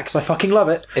is the New Black because I fucking love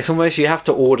it. It's almost you have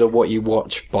to order what you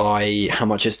watch by how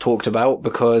much it's talked about,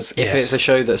 because if it's a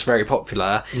show that's very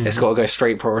popular, it's got to go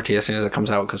straight priority as soon as it comes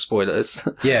out because spoilers.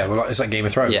 Yeah, well, it's like Game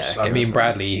of Thrones. Yeah, Me and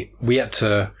Bradley, we had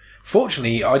to...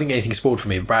 Fortunately, I didn't get anything spoiled for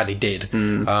me, but Bradley did.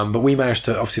 But we managed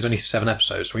to... Obviously, it's only 7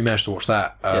 episodes, so we managed to watch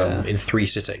that in 3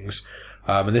 sittings.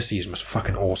 And this season was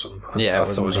fucking awesome. I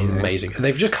thought it was amazing. And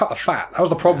they've just cut the fat. That was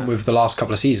the problem with the last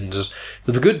couple of seasons, is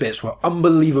the good bits were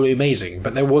unbelievably amazing,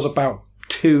 but there was about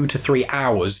 2 to 3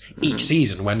 hours each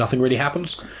season where nothing really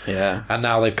happens. Yeah. And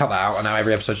now they've cut that out, and now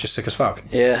every episode's just sick as fuck.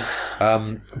 Yeah.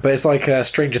 But it's like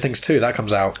Stranger Things 2, that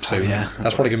comes out soon. yeah.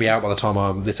 That's probably going to be out by the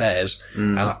time this airs.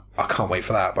 And I can't wait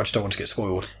for that, but I just don't want to get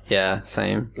spoiled. Yeah,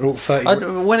 same. All 30...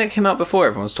 When it came out before,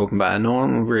 everyone was talking about it. No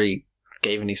one really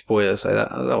gave any spoilers, so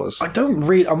that was...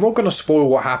 I'm not going to spoil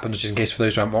what happens just in case for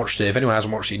those who haven't watched it. If anyone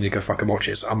hasn't watched it, you need to go fucking watch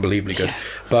it. It's unbelievably good. Yeah.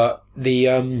 But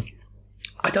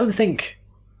I don't think...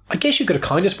 I guess you could have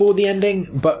kind of spoiled the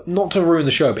ending, but not to ruin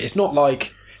the show. But it's not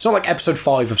like episode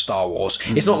 5 of Star Wars.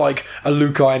 It's not like a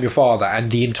Luke, I am your father, and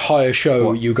the entire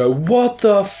show you go, what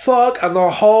the fuck? And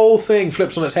the whole thing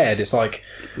flips on its head. It's like...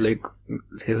 Luke,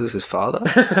 who was his father?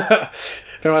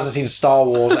 If anyone hasn't seen Star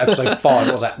Wars episode 5,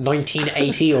 what was that,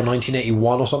 1980 or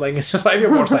 1981 or something? It's just like, if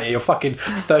you watch that, you're fucking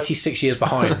 36 years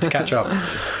behind to catch up.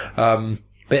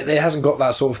 But it hasn't got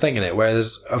that sort of thing in it, where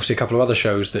there's obviously a couple of other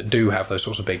shows that do have those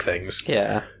sorts of big things.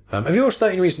 Yeah. Have you watched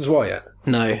 13 Reasons Why yet?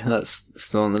 No, that's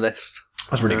still on the list.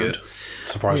 That's really good.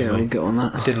 Surprisingly. Yeah, we'll get on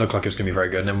that. It didn't look like it was going to be very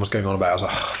good, and then what's going on about it, I was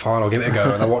like, fine, I'll give it a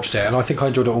go. And I watched it, and I think I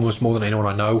enjoyed it almost more than anyone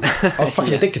I know. I was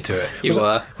fucking addicted to it. Was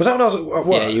that when I was at work?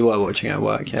 Yeah, you were watching it at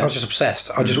work, yeah. I was just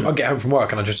obsessed. I'd get home from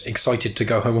work, and I'm just excited to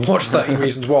go home and watch 13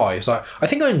 Reasons Why. So I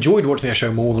think I enjoyed watching that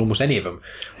show more than almost any of them.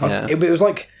 Yeah.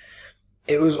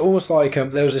 It was almost like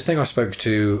there was this thing I spoke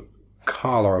to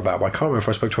Carla about, but I can't remember if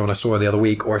I spoke to her when I saw her the other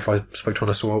week or if I spoke to her when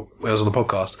I saw her when I was on the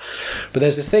podcast. But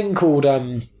there's this thing called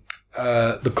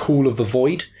the Call of the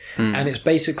Void, and it's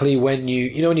basically when when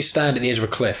you stand at the edge of a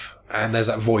cliff and there's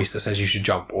that voice that says you should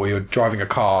jump, or you're driving a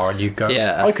car and you go,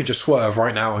 I could just swerve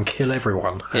right now and kill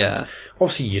everyone. And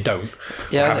obviously you don't.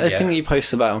 Yeah, I think you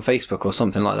posted about it on Facebook or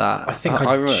something like that. I think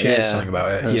I shared something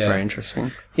about it. That's very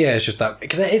interesting. Yeah, it's just that,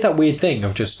 because it is that weird thing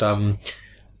of just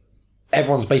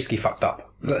everyone's basically fucked up.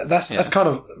 That's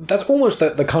almost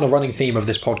the kind of running theme of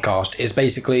this podcast is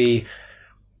basically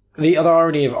the other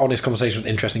irony of honest conversation with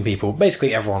interesting people.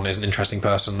 Basically, everyone is an interesting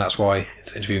person. That's why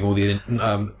it's interviewing all these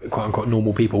quote unquote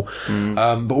normal people.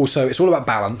 But also, it's all about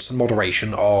balance and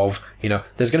moderation. Of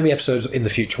there's going to be episodes in the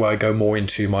future where I go more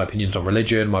into my opinions on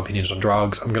religion, my opinions on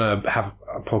drugs. I'm going to have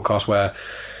a podcast where,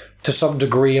 to some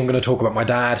degree, I'm going to talk about my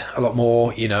dad a lot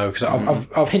more. Because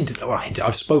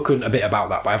I've spoken a bit about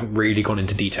that, but I haven't really gone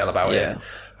into detail about it.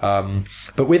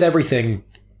 But with everything,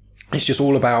 it's just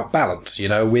all about balance,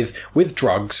 with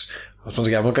drugs. Once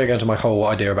again, I'm not going to go into my whole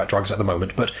idea about drugs at the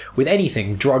moment, but with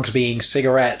anything, drugs being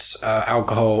cigarettes,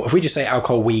 alcohol, if we just say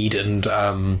alcohol, weed, and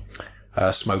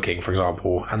smoking, for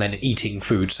example, and then eating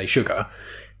food, say sugar,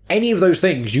 any of those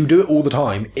things, you do it all the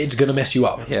time, it's going to mess you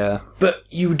up. Yeah. But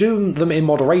you do them in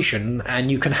moderation,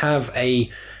 and you can have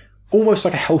almost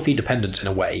like a healthy dependence in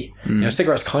a way.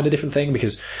 Cigarettes kind of different thing,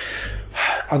 because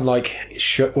unlike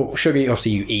sugar,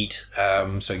 obviously you eat,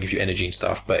 so it gives you energy and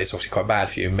stuff, but it's obviously quite bad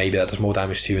for you. Maybe that does more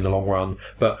damage to you in the long run.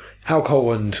 But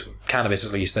alcohol and cannabis,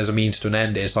 at least, there's a means to an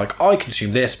end. It's like, I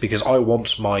consume this because I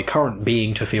want my current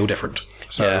being to feel different.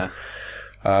 So,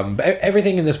 but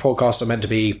everything in this podcast are meant to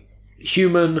be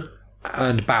human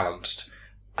and balanced.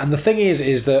 And the thing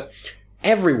is that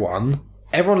everyone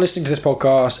listening to this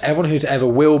podcast, everyone who's ever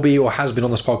will be or has been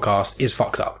on this podcast is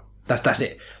fucked up. That's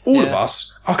it. All of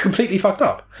us are completely fucked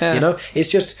up. It's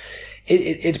just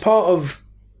it's part of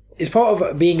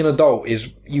being an adult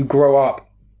is you grow up,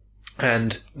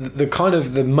 and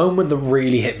the moment that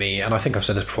really hit me, and I think I've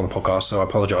said this before on the podcast, so I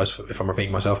apologise if I'm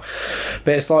repeating myself,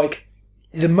 but it's like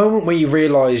the moment where you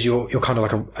realise you're kind of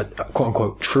like a quote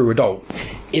unquote true adult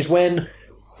is when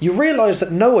you realise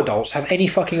that no adults have any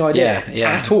fucking idea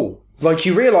at all. Like,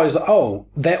 you realise that,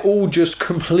 they're all just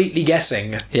completely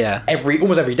guessing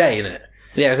almost every day, innit?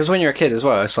 Yeah, because when you're a kid as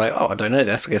well, it's like, I don't know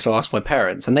this, I guess I'll ask my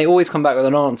parents. And they always come back with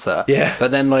an answer. Yeah.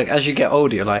 But then, like, as you get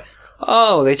older, you're like,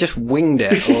 they just winged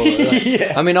it. Or,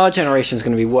 like, I mean, our generation's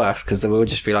going to be worse, because we'll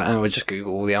just be like, we'll just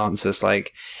Google all the answers.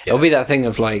 Like, it'll be that thing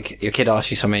of, like, your kid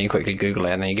asks you something, you quickly Google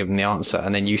it, and then you give them the answer,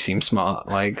 and then you seem smart.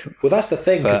 Like, well, that's the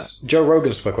thing, because Joe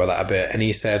Rogan spoke about that a bit, and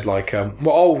he said, like,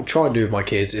 what I'll try and do with my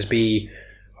kids is be...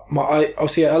 I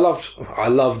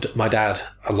loved my dad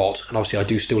a lot, and obviously I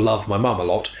do still love my mum a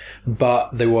lot, but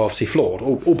they were obviously flawed.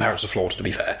 All parents are flawed, to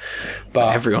be fair.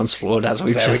 But everyone's flawed, as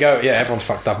we've there we go. Yeah, everyone's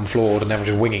fucked up and flawed, and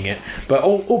everyone's winging it. But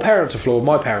all parents are flawed.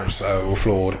 My parents were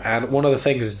flawed, and one of the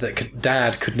things is that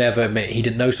Dad could never admit he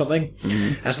didn't know something.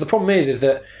 And so the problem is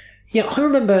that I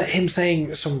remember him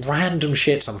saying some random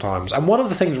shit sometimes, and one of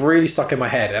the things really stuck in my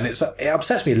head, and it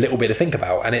upsets me a little bit to think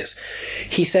about, and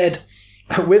he said,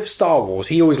 with Star Wars,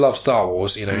 he always loved Star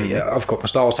Wars. I've got my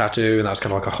Star Wars tattoo, and that's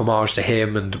kind of like a homage to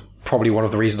him. And probably one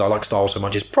of the reasons I like Star Wars so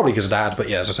much is probably because of Dad. But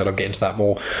as I said, I'll get into that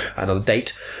more another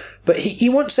date. But he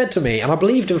once said to me, and I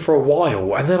believed him for a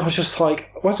while, and then I was just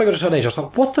like, once I got to a certain age, I was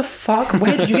like, what the fuck?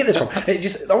 Where did you get this from?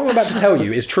 What I'm about to tell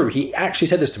you is true. He actually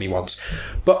said this to me once,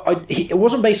 but it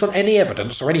wasn't based on any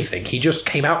evidence or anything. He just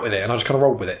came out with it, and I just kind of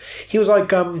rolled with it. He was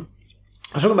like, I was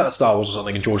talking about Star Wars or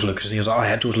something, and George Lucas, and he was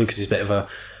like, George Lucas is a bit of a...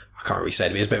 I can't really say it,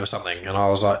 but he's a bit of a something. And I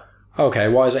was like, okay,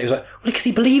 why is that? He was like, well, because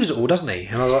he believes it all, doesn't he?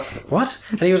 And I was like, what?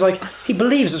 And he was like, he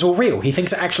believes it's all real. He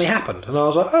thinks it actually happened. And I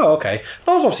was like, oh, okay. And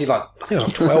I was obviously like, I think I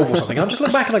was like 12 or something. And I just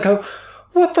look back and I go,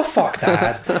 what the fuck,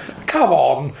 Dad? Come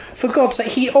on. For God's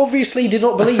sake, he obviously did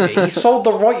not believe it. He sold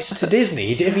the rights to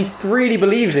Disney if he really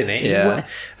believes in it.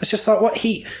 It's just like, what?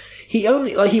 He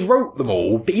only, like, he wrote them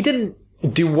all, but he didn't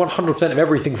do 100% of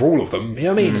everything for all of them. You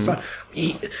know what I mean? It's like,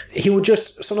 he would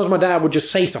just, sometimes my dad would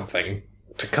just say something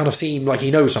to kind of seem like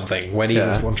he knows something when even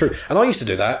if it's untrue. And I used to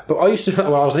do that, but I used to do that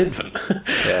when I was an infant.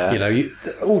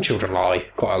 All children lie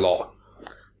quite a lot.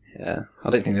 Yeah.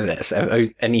 I don't think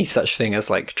there's any such thing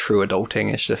as, like, true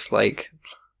adulting. It's just like,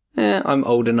 I'm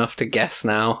old enough to guess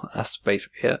now. That's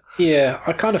basically it. Yeah,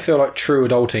 I kind of feel like true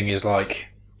adulting is like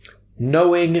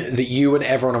knowing that you and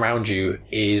everyone around you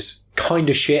is kind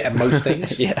of shit at most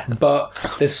things, but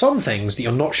there's some things that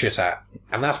you're not shit at,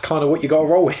 and that's kind of what you got to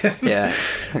roll with.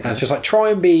 And it's just like, try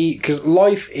and be, because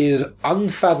life is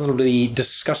unfathomably,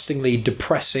 disgustingly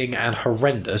depressing and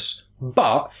horrendous,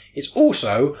 but it's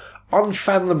also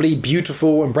unfathomably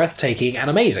beautiful and breathtaking and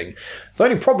amazing. The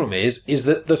only problem is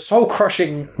that the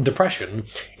soul-crushing depression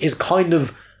is kind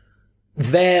of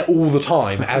there all the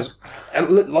time as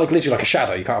like literally like a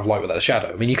shadow. You can't have light without a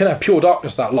shadow. I mean, you can have pure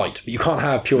darkness without light, but you can't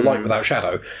have pure light without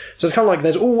shadow. So it's kind of like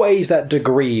there's always that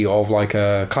degree of like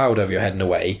a cloud over your head in a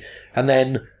way, and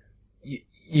then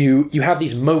you have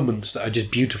these moments that are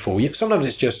just beautiful. Sometimes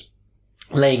it's just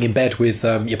laying in bed with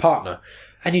your partner,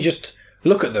 and you just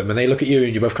look at them and they look at you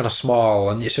and you both kind of smile,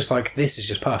 and it's just like, this is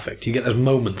just perfect. You get those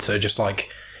moments that are just like,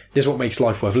 this is what makes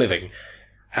life worth living.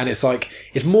 And it's like,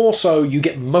 it's more so you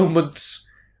get moments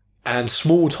and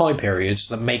small time periods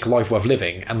that make life worth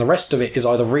living, and the rest of it is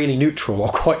either really neutral or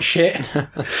quite shit.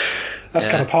 That's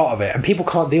kind of part of it, and people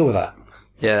can't deal with that.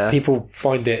 Yeah. People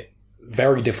find it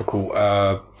very difficult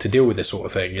to deal with this sort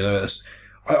of thing. You know,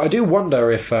 I do wonder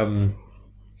if for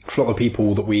a lot of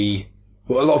people that a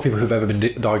lot of people who've ever been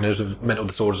diagnosed with mental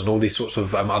disorders and all these sorts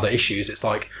of other issues, it's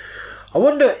like, I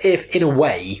wonder if, in a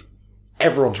way,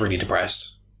 everyone's really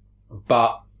depressed,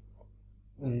 but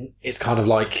it's kind of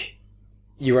like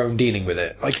your own dealing with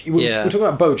it. Like, we're talking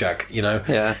about BoJack, you know?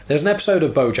 Yeah. There's an episode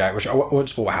of BoJack, which I won't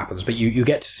spoil what happens, but you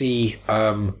get to see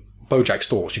BoJack's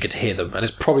thoughts. You get to hear them, and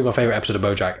it's probably my favourite episode of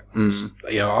BoJack.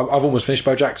 You know, I've almost finished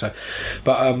BoJack, so...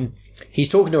 But he's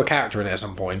talking to a character in it at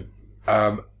some point,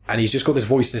 and he's just got this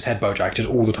voice in his head, BoJack, just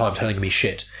all the time telling me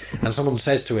shit. And someone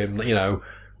says to him, you know,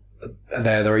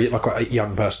 they're like a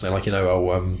young person, they're like, you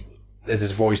know, there's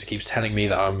this voice that keeps telling me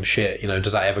that I'm shit, you know,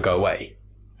 does that ever go away?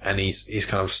 And he's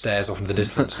kind of stares off into the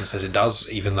distance and says it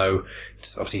does, even though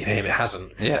obviously for him it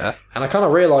hasn't. Yeah. And I kind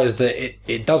of realised that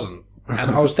it doesn't. And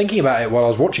I was thinking about it while I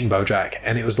was watching BoJack,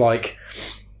 and it was like,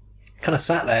 kind of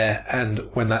sat there, and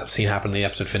when that scene happened, the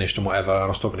episode finished and whatever, and I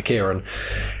was talking to Kieran,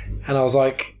 and I was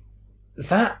like,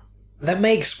 that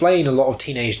may explain a lot of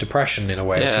teenage depression in a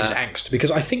way, teenage angst, because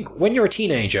I think when you're a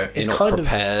teenager, it's You're not kind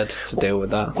prepared to deal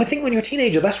with that. I think when you're a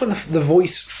teenager, that's when the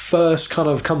voice first kind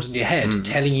of comes into your head,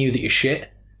 telling you that you're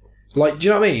shit. Like, do you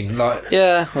know what I mean? Like,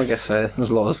 yeah, I guess so. There's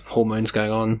a lot of hormones going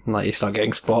on. Like, you start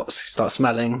getting spots, you start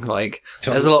smelling. Like,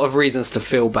 there's a lot of reasons to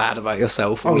feel bad about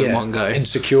yourself all in one go.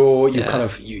 Insecure. You kind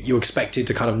of you're expected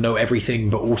to kind of know everything,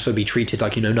 but also be treated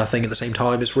like you know nothing at the same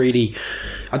time. It's really,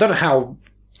 I don't know how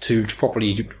to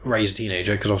properly raise a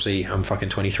teenager, because obviously I'm fucking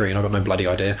 23 and I've got no bloody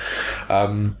idea.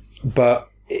 But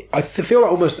I feel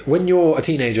like almost when you're a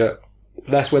teenager,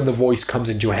 that's when the voice comes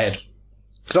into your head.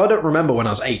 Because I don't remember when I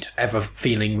was 8 ever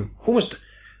feeling almost,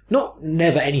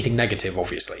 never anything negative,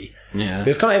 obviously. Yeah.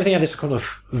 Because kind of everything had this kind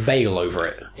of veil over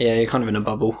it. Yeah, you're kind of in a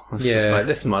bubble. It's just like,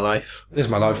 this is my life. This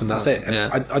is my life and that's it. And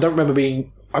Yeah. I don't remember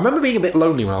being... I remember being a bit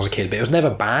lonely when I was a kid, but it was never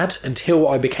bad until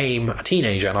I became a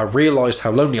teenager and I realised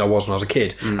how lonely I was when I was a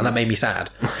kid, and that made me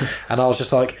sad. And I was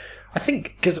just like, I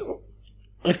think, because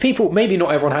if people, maybe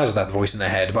not everyone has that voice in their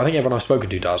head, but I think everyone I've spoken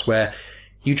to does, where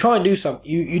you try and do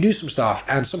you do some stuff,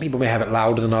 and some people may have it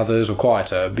louder than others or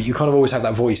quieter, but you kind of always have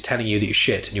that voice telling you that you're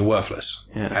shit and you're worthless.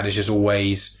 Yeah. And it's just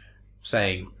always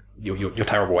saying you're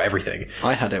terrible at everything.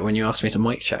 I had it when you asked me to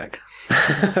mic check.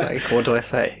 Like, what do I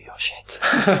say? You're shit.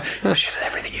 You're shit at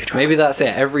everything you try. Maybe that's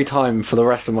it. Every time for the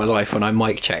rest of my life when I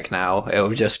mic check now,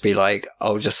 it'll just be like,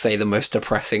 I'll just say the most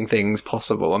depressing things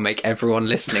possible and make everyone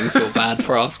listening feel bad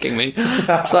for asking me.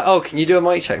 It's like, oh, can you do a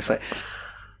mic check? It's like,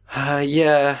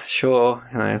 yeah, sure.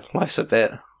 You know, life's a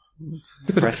bit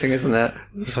depressing, isn't it?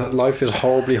 So life is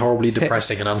horribly, horribly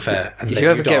depressing and unfair. And Did then you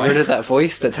ever die. get rid of that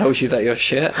voice that tells you that you're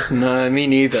shit? No, me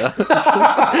neither.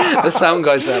 The sound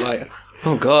guy's there like,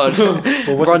 oh god,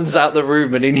 runs out the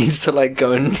room and he needs to like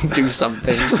go and do something.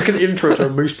 It's like an intro to a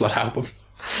Moose Blood album.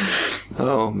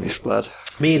 Oh, Moose Blood.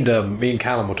 Me and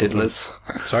Callum were talking.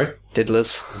 Diddlers. Sorry?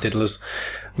 Diddlers.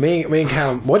 Me and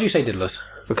Callum. Why do you say diddlers?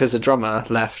 Because the drummer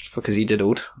left because he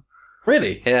diddled.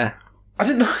 Really? Yeah. I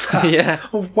didn't know that. Yeah.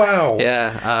 Oh, wow.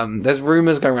 Yeah. There's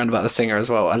rumours going around about the singer as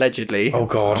well, allegedly. Oh,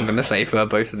 God. I'm going to say for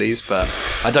both of these, but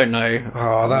I don't know.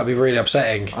 Oh, that'd be really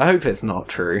upsetting. I hope it's not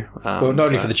true. Well, not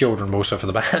only for the children, but also for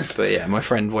the band. But yeah, my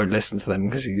friend won't listen to them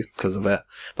because of it.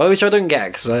 But which I don't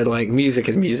get, because I like, music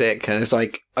is music, and it's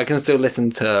like, I can still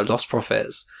listen to Lost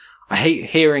Prophets. I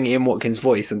hate hearing Ian Watkins'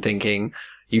 voice and thinking,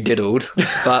 you diddled,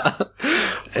 but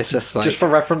it's just like... Just for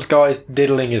reference, guys,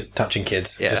 diddling is touching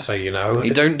kids, Yeah. just so you know.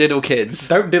 You don't diddle kids.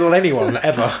 Don't diddle anyone,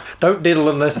 ever. Don't diddle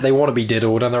unless they want to be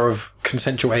diddled and they're of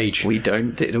consensual age. We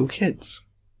don't diddle kids.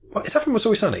 What, is that from It's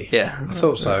Always Sunny? Yeah. I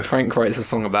thought so. Frank writes a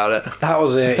song about it. That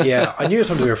was it, yeah. I knew it was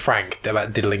something to do with Frank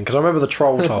about diddling, because I remember the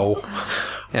troll toll.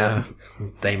 Yeah.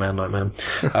 Day man, night man.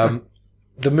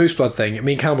 The Moose Blood thing,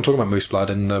 me and Callum were talking about Moose Blood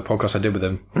in the podcast I did with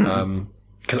him.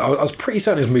 Because I was pretty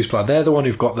certain it was Moose Blood. They're the one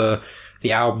who've got the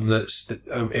album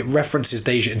it references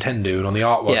Deja Intendu, and on the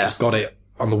artwork it's got it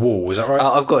on the wall. Is that right?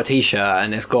 I've got a t-shirt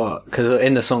and it's got, because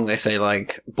in the song they say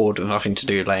like, bored with nothing to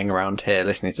do laying around here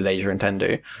listening to Deja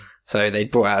Intendu. So they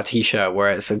brought out a t-shirt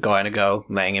where it's a guy and a girl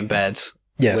laying in bed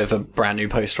with a brand new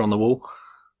poster on the wall.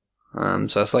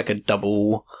 So it's like a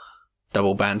double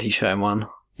band t-shirt in one.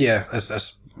 Yeah,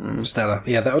 that's stellar.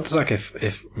 Yeah, that's like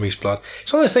if Moose Blood.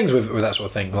 It's one of those things with that sort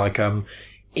of thing. Like,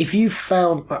 if you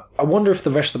found, I wonder if the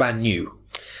rest of the band knew.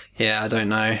 Yeah, I don't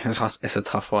know. It's a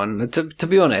tough one. To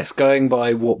be honest, going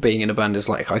by what being in a band is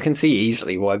like, I can see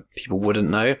easily why people wouldn't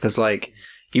know, because like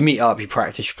you meet up, you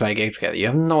practice, you play a gig together, you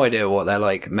have no idea what they're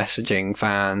like messaging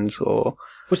fans or.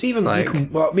 Well, it's even like,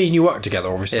 me and you work together,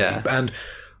 obviously, Yeah. and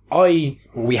we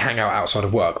hang out outside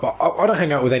of work, but I don't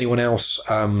hang out with anyone else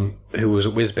who was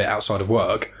at Whizbit outside of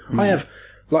work. I have,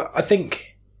 like, I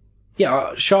think,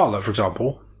 Charlotte, for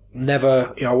example.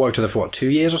 Never, I worked with her for 2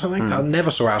 years or something. I never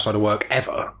saw her outside of work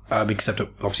ever, except at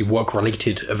obviously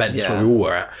work-related events where we all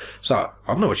were at. So I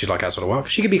don't know what she's like outside of work.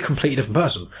 She could be a completely different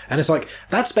person, and it's like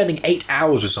that's spending 8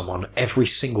 hours with someone every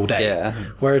single day. Yeah.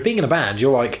 Whereas being in a band,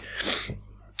 you're like,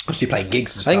 obviously playing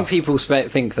gigs and stuff. I think people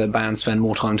think that bands spend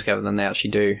more time together than they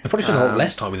actually do. They probably spend a lot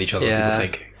less time with each other than people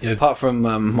think. You know, Apart from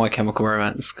My Chemical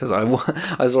Romance, because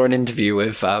I saw an interview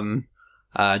with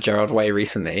Gerard Way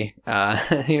recently.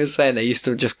 He was saying they used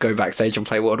to just go backstage and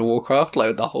play World of Warcraft, like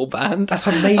with the whole band. That's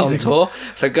amazing. On tour.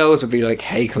 So girls would be like,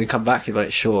 "Hey, can we come back?" You'd be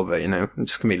like, "Sure, but I'm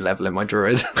just gonna be leveling my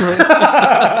druid."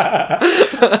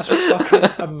 That's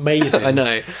fucking amazing. I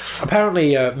know.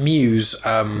 Apparently, Muse.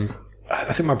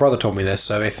 I think my brother told me this,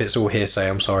 so if it's all hearsay,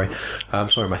 I'm sorry. I'm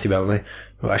sorry, Matthew Bellamy.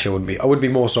 Well, actually, I would be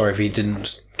more sorry if he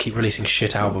didn't keep releasing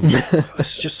shit albums.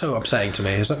 It's just so upsetting to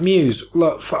me. It's like, Muse,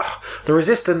 look, The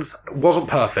Resistance wasn't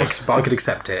perfect, but I could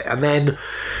accept it. And then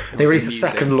they released the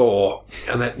Second Law,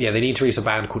 and then they need to release a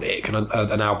band called Ick and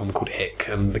an album called Ick,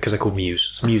 and because they're called Muse,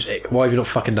 it's Music. Why have you not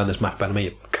fucking done this, Matt Bellamy,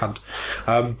 you cunt?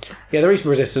 They released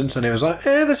Resistance, and it was like,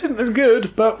 this isn't as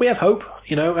good, but we have hope,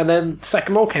 And then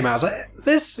Second Law came out. I was like,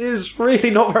 this is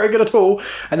really not very good at all.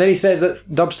 And then he said that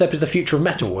dubstep is the future of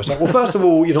metal. It's like, well, first of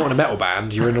all, you're not in a metal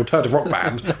band, you're in an alternative rock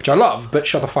band, which I love, but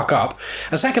shut the fuck up.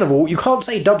 And second of all, you can't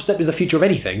say dubstep is the future of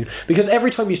anything, because every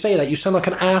time you say that, you sound like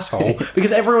an asshole,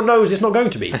 because everyone knows it's not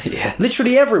going to be. Yeah.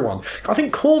 Literally everyone. I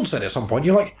think Korn said at some point,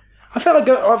 you're like, I felt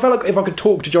like if I could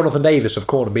talk to Jonathan Davis of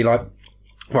Korn and be like,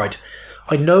 right,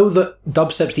 I know that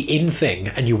dubstep's the in thing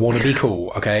and you want to be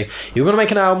cool, okay? You're going to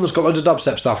make an album that's got loads of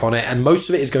dubstep stuff on it and most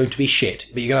of it is going to be shit,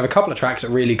 but you're going to have a couple of tracks that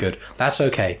are really good. That's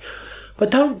okay. But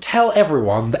don't tell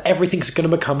everyone that everything's going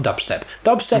to become dubstep.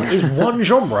 Dubstep is one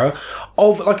genre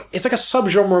of, it's like a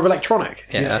sub-genre of electronic.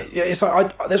 Yeah. It's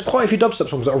like, there's quite a few dubstep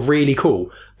songs that are really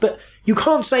cool, but you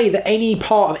can't say that any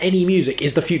part of any music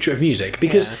is the future of music,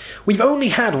 because we've only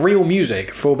had real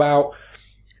music for about,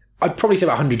 I'd probably say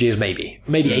about 100 years, maybe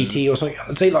 80 or something.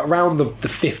 I'd say like around the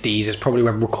 50s is probably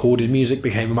when recorded music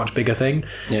became a much bigger thing.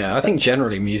 Yeah, I think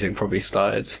generally music probably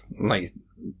started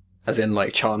as in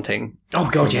chanting.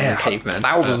 Oh god, yeah, cavemen.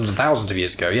 Thousands and thousands of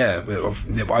years ago. Yeah,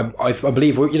 I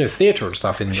believe theatre and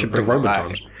stuff in the Roman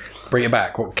times. Bring it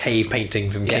back. What, cave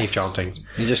paintings and cave chanting?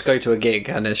 You just go to a gig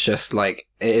and it's just it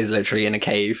is literally in a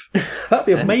cave. That'd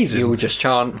be amazing. You'll just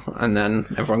chant and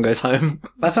then everyone goes home.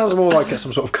 That sounds more like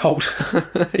some sort of cult.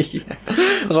 Yeah.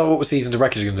 That's like what Seasons of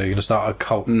Records are going to do. You're going to start a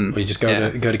cult where you just go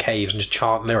to caves and just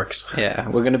chant lyrics. Yeah,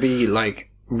 we're going to be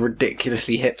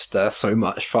ridiculously hipster so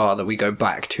much far that we go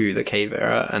back to the cave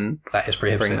era and that is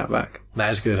pretty hipster. Bring that back. That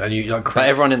is good. And you but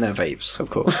everyone in their vapes, of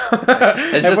course.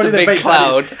 It's just a big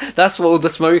cloud. That's what all the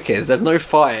smoke is. There's no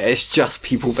fire. It's just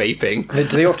people vaping. Do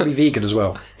they have to be vegan as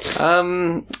well?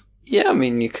 Yeah, I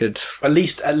mean, you could at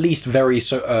least very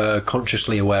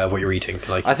consciously aware of what you're eating.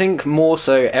 I think more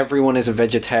so, everyone is a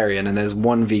vegetarian, and there's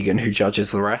one vegan who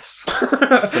judges the rest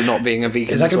for not being a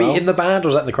vegan. Is that going to be in the band or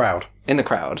is that in the crowd? In the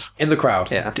crowd. In the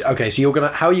crowd. Yeah. Okay, so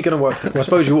how are you going to work? Well, I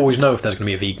suppose you always know if there's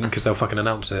going to be a vegan because they'll fucking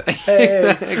announce it.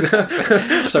 Hey.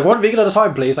 So one vegan at a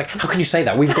time, please. How can you say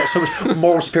that? We've got so much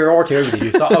moral superiority over you.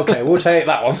 It's like, okay, we'll take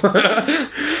that one.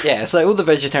 Yeah, so all the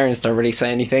vegetarians don't really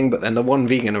say anything, but then the one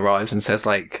vegan arrives and says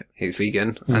he's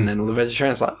vegan, and then all the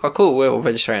vegetarians are like, oh cool, we're all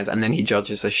vegetarians, and then he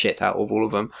judges the shit out of all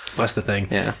of them. That's the thing.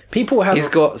 Yeah. He's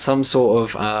got some sort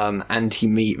of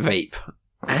anti-meat vape.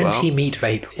 Anti-meat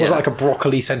vape. Was it like a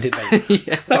broccoli scented vape?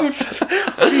 Yeah.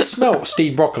 How do you smell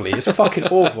steamed broccoli? It's fucking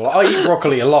awful. I eat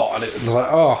broccoli a lot and it's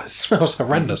like, it smells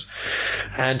horrendous.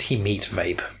 Anti-meat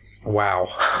vape.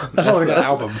 Wow. That sounds like an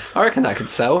album. I reckon that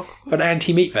could sell. An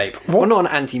anti-meat vape. What? Well, not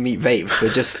an anti-meat vape,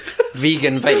 but just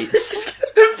vegan vapes.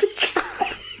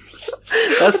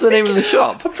 That's the name of the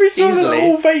shop. I'm pretty sure that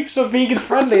all vapes are vegan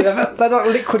friendly. They're like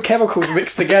liquid chemicals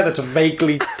mixed together to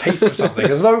vaguely taste of something.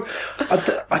 There's no,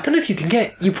 I don't know if you can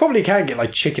get. You probably can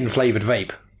get chicken flavoured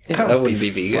vape. Yeah, that would be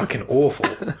vegan. Fucking awful.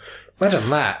 Imagine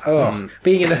that. Oh,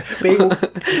 being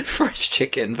fresh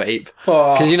chicken vape.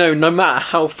 Oh. Because no matter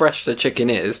how fresh the chicken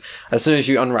is, as soon as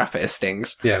you unwrap it, it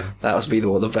stings. Yeah, that must be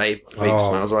what the vape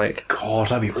smells like. God,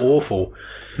 that'd be awful.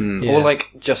 Yeah. Or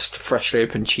just freshly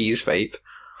opened cheese vape.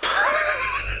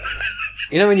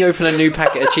 When you open a new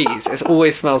packet of cheese, it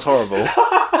always smells horrible.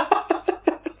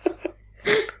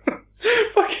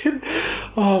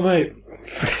 Oh, mate.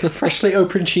 Freshly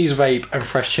opened cheese vape and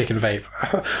fresh chicken vape.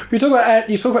 You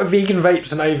talk about vegan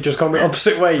vapes, and now you've just gone the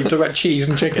opposite way. You talk about cheese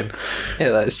and chicken. Yeah,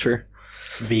 that is true.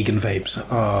 Vegan vapes.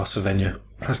 Oh, Slovenia.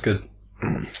 That's good.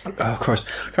 Oh, Christ.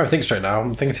 I can't think straight now.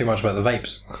 I'm thinking too much about the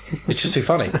vapes. It's just too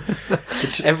funny.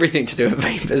 Everything to do with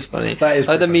vape is funny. That is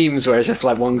like the pretty memes where it's just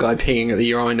like one guy peeing at the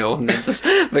urinal, and then just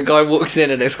the guy walks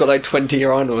in and it's got like 20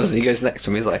 urinals, and he goes next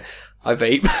to him. He's like, "I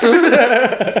vape."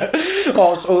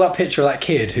 Oh, that picture of that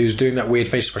kid who's doing that weird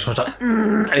face expression,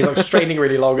 and he's like straining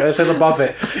really long, and it says above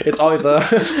it, it's either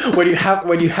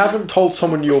when you haven't told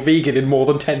someone you're vegan in more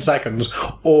than 10 seconds,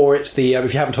 or it's the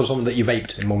if you haven't told someone that you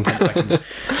vaped in more than 10 seconds.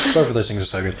 Both of those things are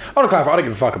so good. I want to clarify, I don't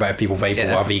give a fuck about if people vape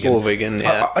or are vegan. Or vegan,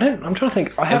 yeah. I'm trying to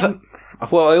think. I haven't.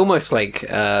 Well, I almost like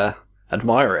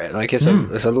admire it. Like it's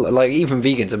like even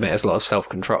vegans admit it's a lot of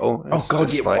self-control. Oh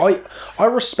God, yeah. I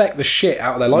respect the shit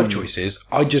out of their life choices.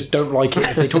 I just don't like it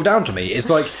if they talk down to me. It's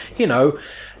like,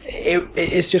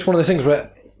 it's just one of those things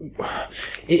where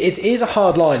it is a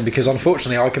hard line, because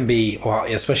unfortunately I can be, well,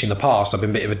 especially in the past, I've been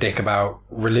a bit of a dick about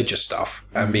religious stuff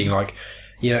and being like,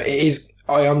 it is.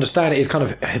 I understand it is kind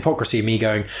of hypocrisy of me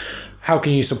going, how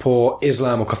can you support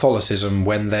Islam or Catholicism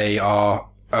when they are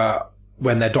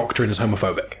when their doctrine is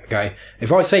homophobic, okay?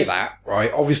 If I say that,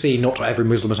 right, obviously not every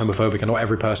Muslim is homophobic, and not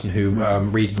every person who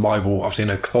reads the Bible, obviously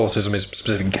Catholicism is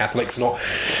specifically Catholics, not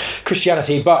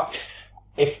Christianity, but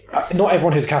if not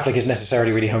everyone who's a Catholic is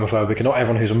necessarily really homophobic, and not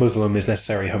everyone who's a Muslim is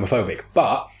necessarily homophobic.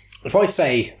 But if I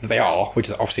say that they are, which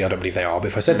obviously I don't believe they are, but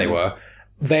if I said they were,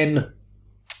 then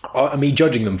me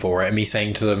judging them for it, and me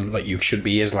saying to them, like, you should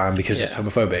be Islam because it's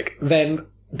homophobic, then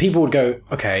people would go,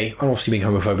 okay, obviously being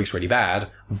homophobic is really bad,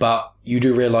 but you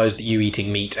do realise that you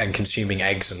eating meat and consuming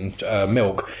eggs and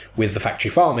milk with the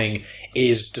factory farming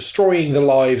is destroying the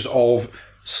lives of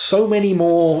so many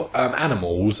more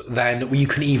animals than you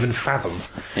can even fathom.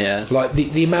 Yeah. Like,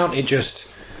 the amount it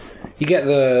just... You get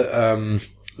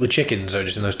the chickens are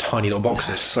just in those tiny little boxes.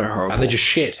 That's so horrible. And they just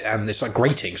shit, and it's like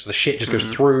grating, so the shit just goes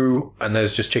through, and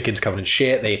there's just chickens covered in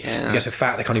shit. They get so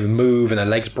fat they can't even move, and their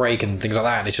legs break and things like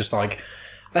that, and it's just like...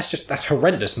 That's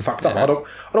horrendous and fucked up. I don't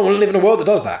want to live in a world that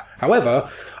does that. However,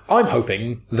 I'm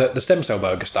hoping that the stem cell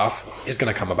burger stuff is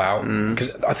going to come about,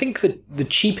 because I think that the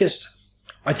cheapest,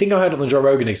 I think I heard on the Joe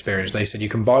Rogan Experience, they said you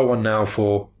can buy one now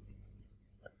for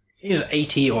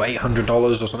 $80 or $800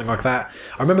 or something like that.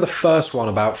 I remember the first one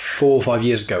about 4 or 5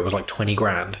 years ago was like 20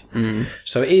 grand.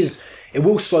 So it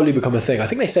will slowly become a thing. I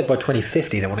think they said by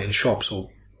 2050 they want it in shops, or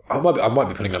I might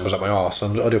be putting numbers up my arse.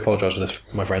 I do apologise for this,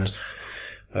 my friends.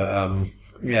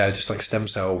 Yeah, just like stem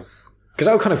cell, because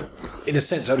that would kind of, in a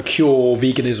sense, that would cure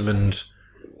veganism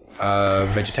and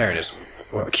vegetarianism.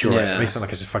 Well, cure it. It may sound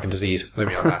like it's a fucking disease. Let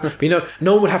me like that. But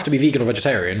no one would have to be vegan or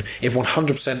vegetarian if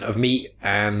 100% of meat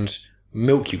and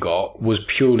milk you got was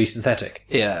purely synthetic.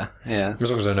 Yeah. As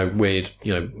long as there are no weird,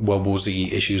 World War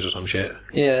Z issues or some shit.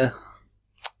 Yeah.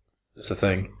 That's the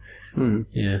thing.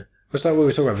 Yeah. It's like when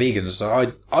we talk about vegans.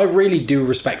 So I really do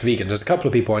respect vegans. There's a couple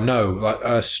of people I know,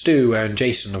 like Stu and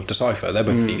Jason of Decipher. They're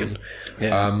both vegan.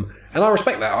 Yeah. And I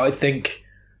respect that. I think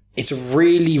it's a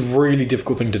really, really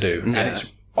difficult thing to do. Yeah.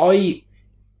 And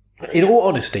in all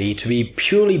honesty, to be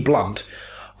purely blunt,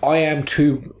 I am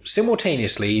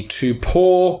simultaneously too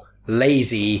poor,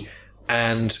 lazy,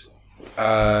 and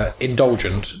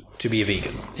indulgent to be a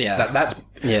vegan. Yeah. That's...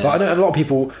 Yeah. But I know a lot of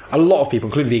people,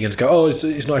 including vegans, go, oh, it's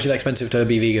not actually that expensive to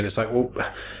be vegan. It's like, well,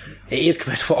 it is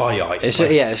compared to what I like.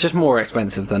 It's just more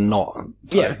expensive than not.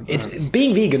 So, yeah,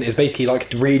 being vegan is basically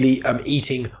like really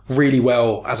eating really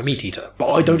well as a meat eater.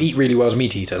 But I don't eat really well as a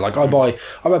meat eater. Like I buy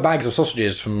bags of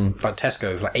sausages from like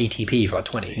Tesco for like 80p for like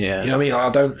 20. Yeah. You know what I mean? Like, I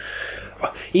don't.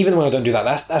 Even when I don't do that,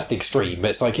 that's the extreme. But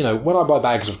it's like, when I buy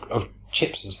bags of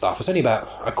chips and stuff, it's only about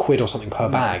 £1 or something per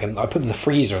bag, and I put them in the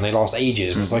freezer and they last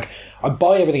ages, and it's like I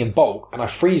buy everything in bulk and I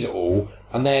freeze it all,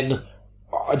 and then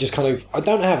I just I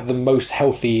don't have the most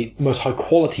healthy, most high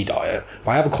quality diet,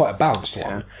 but I have quite a balanced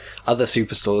one. Other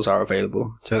superstores are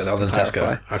available. Other than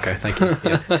Tesco. Okay, thank you.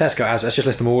 Yeah. Tesco has. Let's just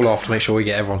list them all off to make sure we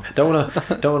get everyone. Don't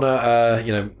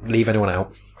wanna leave anyone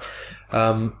out.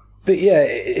 But yeah,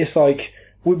 it's like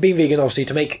with being vegan, obviously,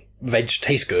 to make veg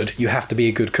taste good, you have to be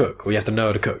a good cook, or you have to know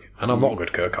how to cook. And I'm not a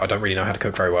good cook. I don't really know how to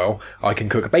cook very well. I can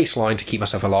cook a baseline to keep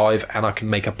myself alive, and I can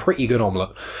make a pretty good omelette.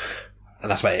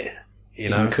 And that's about it. You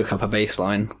can cook up a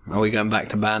baseline. Are we going back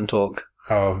to band talk?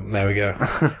 Oh, there we go.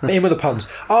 In with the puns.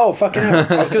 Oh, fucking hell.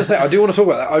 I was going to say, I do want to talk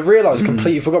about that. I realised I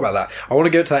completely forgot about that. I want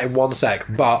to get to that in one sec,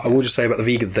 but I will just say about the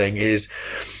vegan thing is,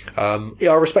 I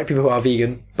respect people who are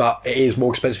vegan, but it is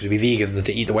more expensive to be vegan than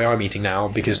to eat the way I'm eating now,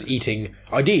 because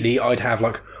ideally, I'd have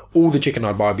like all the chicken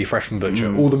I'd buy would be fresh from the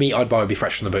butcher. All the meat I'd buy would be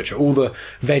fresh from the butcher. All the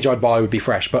veg I'd buy would be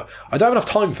fresh. But I don't have enough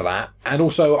time for that. And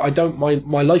also,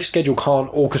 my life schedule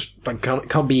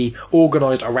can't be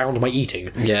organised around my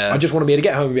eating. Yeah. I just want to be able to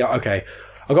get home and be like, okay,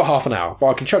 I've got half an hour.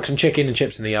 Well, I can chuck some chicken and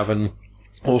chips in the oven,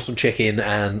 or some chicken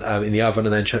and in the oven,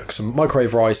 and then chuck some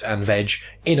microwave rice and veg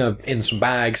in some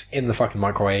bags in the fucking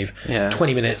microwave. Yeah.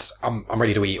 20 minutes, I'm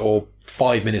ready to eat, or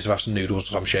 5 minutes of have some noodles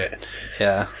or some shit.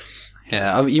 Yeah.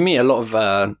 Yeah. You meet a lot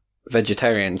of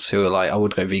vegetarians who are like, I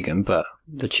would go vegan, but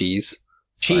the cheese.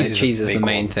 Cheese is the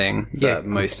main thing. Yeah.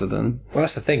 Most of them. Well,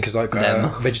 that's the thing, because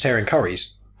vegetarian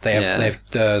curries, they have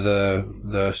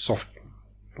the soft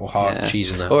or hard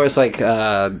cheese in there. Or it's like,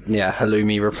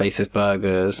 halloumi replaces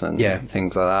burgers and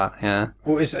things like that. Yeah.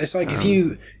 Well, it's like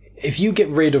if you get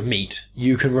rid of meat,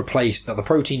 you can replace the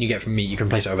protein you get from meat. You can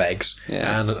replace it with eggs,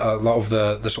 and a lot of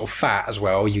the sort of fat as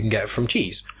well. You can get from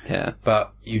cheese. Yeah.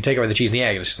 But you take away the cheese and the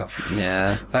egg, and it's just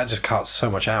like, that just cuts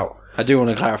so much out. I do want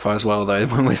to clarify as well, though,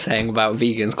 when we're saying about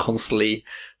vegans constantly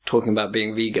talking about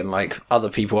being vegan, like other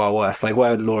people are worse. Like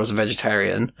where Laura's a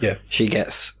vegetarian, she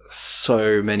gets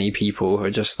so many people who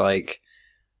are just like,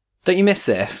 don't you miss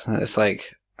this? And it's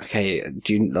like, okay, I've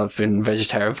been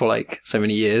vegetarian for like so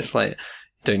many years, like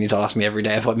don't need to ask me every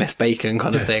day if I miss bacon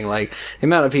kind of thing. Like the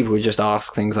amount of people who just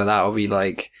ask things like that will be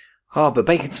like, oh, but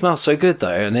bacon smells so good though.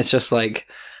 And it's just like,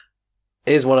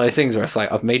 it is one of those things where it's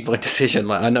like, I've made my decision,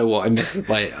 like I know what I miss,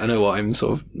 like I know what I'm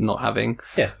sort of not having.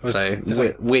 Yeah.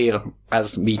 We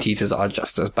as meat eaters are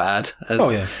just as bad as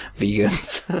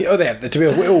vegans. To be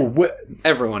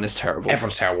everyone is terrible.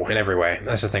 Everyone's terrible in every way.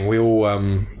 That's the thing. We're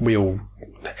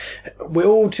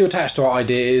all too attached to our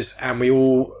ideas, and we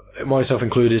all, myself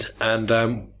included,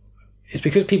 and it's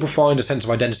because people find a sense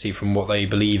of identity from what they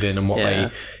believe in and what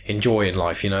they enjoy in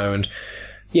life, and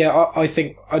I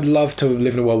think I'd love to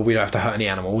live in a world where we don't have to hurt any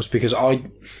animals, because I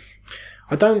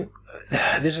don't.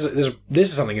 This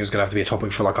is something that's going to have to be a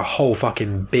topic for like a whole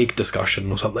fucking big discussion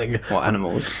or something. What,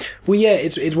 animals? Well, yeah,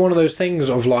 it's one of those things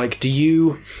of like, do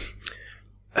you?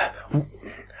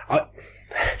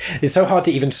 It's so hard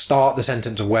to even start the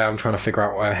sentence of where I'm trying to figure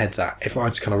out where my head's at. If I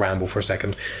just kind of ramble for a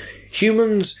second,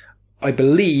 humans, I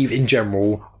believe in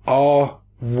general, are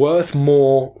worth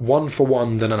more one for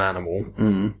one than an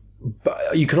animal.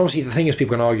 But you can obviously, the thing is,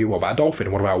 people can argue, what about a dolphin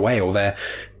and what about a whale? They're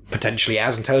potentially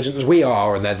as intelligent as we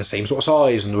are, and they're the same sort of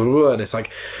size, and blah, blah, blah. And it's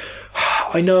like,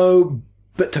 I know,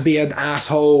 but to be an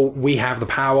asshole, we have the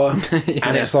power.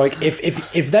 And it's like,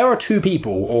 if there are two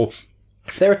people, or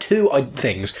if there are two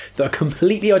things that are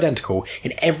completely identical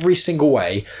in every single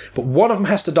way, but one of them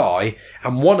has to die,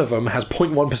 and one of them has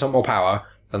 0.1% more power,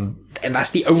 and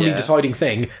that's the only deciding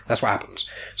thing, that's what happens.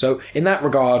 So in that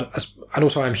regard, and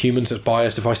also I'm human, so it's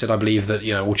biased. If I said I believe that,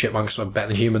 all chipmunks are better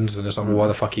than humans, then it's like, well, why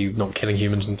the fuck are you not killing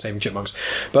humans and saving chipmunks?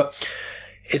 But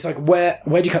it's like, where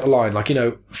do you cut the line? Like,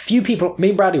 few people, me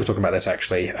and Bradley were talking about this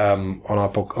actually, on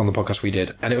the podcast we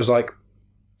did, and it was like,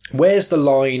 where's the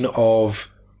line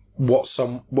of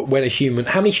when a human,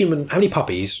 how many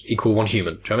puppies equal one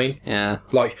human? Do you know what I mean? Yeah.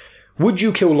 Like, would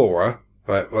you kill Laura?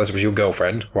 Right, well, this was your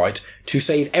girlfriend, right? To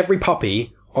save every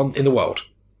puppy in the world.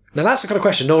 Now that's the kind of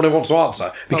question no one wants to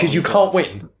answer, because you can't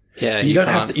win. Yeah, you don't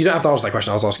have to answer that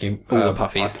question. I was asking all the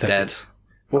puppies dead.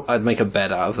 Well, I'd make a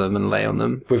bed out of them and lay on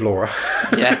them with Laura.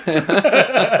 Yeah.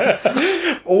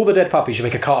 All the dead puppies should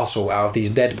make a castle out of these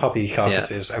dead puppy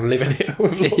carcasses and live in it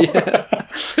with Laura.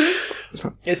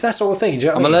 It's that sort of thing. Do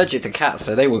you know what I'm allergic to cats,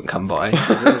 so they wouldn't come by.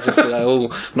 It's just like, I'm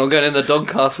not going in the dog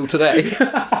castle today.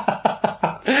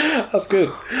 That's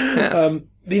good. Yeah.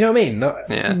 You know what I mean?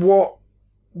 Yeah.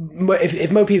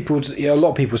 If more people, a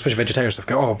lot of people, especially vegetarian stuff,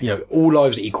 go, all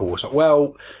lives are equal. So,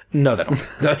 well, no, they're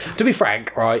not. To be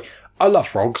frank, right, I love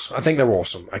frogs. I think they're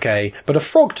awesome, okay? But a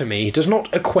frog to me does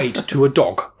not equate to a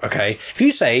dog, okay? If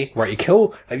you say, right,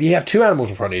 if you have two animals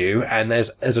in front of you, and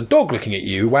there's a dog looking at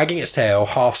you, wagging its tail,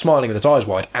 half smiling with its eyes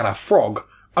wide, and a frog,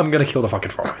 I'm going to kill the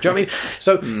fucking frog. Do you know what I mean?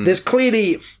 So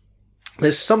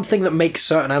there's something that makes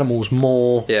certain animals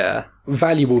more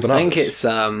valuable than others. I think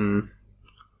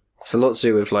it's a lot to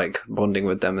do with like bonding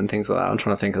with them and things like that. I'm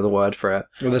trying to think of the word for it.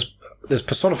 Well, there's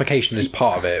personification is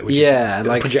part of it. Which is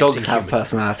like dogs have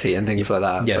personality and things like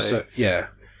that. Yeah,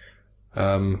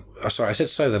 sorry, I said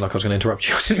so then like I was going to interrupt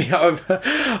you.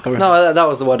 No, that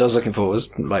was the word I was looking for,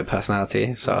 was like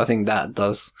personality. So I think that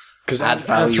does add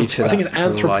value to that. I think it's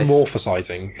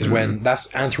anthropomorphizing is when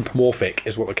that's anthropomorphic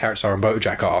is what the characters are in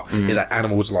BoJack are. Is that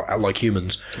animals like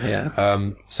humans. Yeah.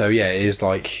 So yeah, it is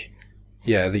like.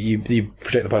 Yeah, that you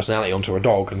project the personality onto a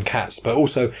dog and cats, but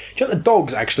also, do you know the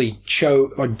dogs actually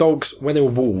show, like dogs, when they were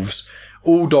wolves,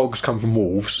 all dogs come from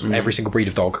wolves. Every single breed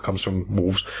of dog comes from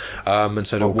wolves. And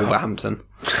so Wolverhampton.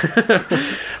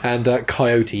 and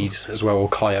coyotes as well, or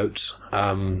coyotes.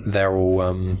 They're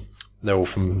all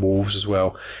from wolves as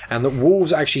well. And the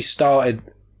wolves actually started.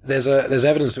 There's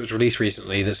evidence that was released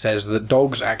recently that says that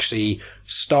dogs actually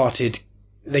started.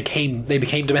 They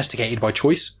became domesticated by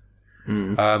choice.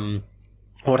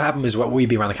 What happened is, we'd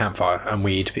be around the campfire and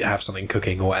we'd have something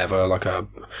cooking or whatever, like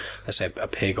let's say a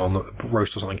pig on the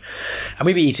roast or something, and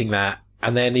we'd be eating that,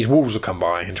 and then these wolves would come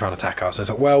by and try and attack us. And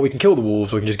it's like, well, we can kill the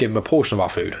wolves, or we can just give them a portion of our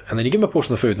food. And then you give them a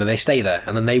portion of the food, and then they stay there,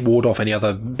 and then they ward off any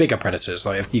other bigger predators.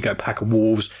 Like if you get a pack of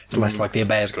wolves, it's less likely a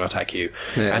bear's going to attack you.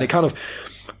 Yeah. And it kind of,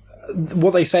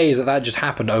 what they say is that just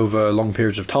happened over long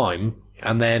periods of time,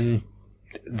 and then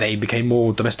they became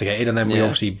more domesticated, and then we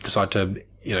obviously decide to,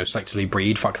 selectively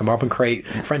breed, fuck them up, and create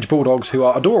French bulldogs who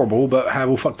are adorable, but have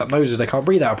all fucked up noses, they can't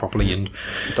breathe out properly, and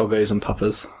doggos and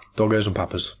puppers. But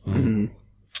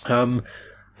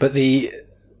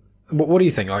what do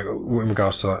you think, like, in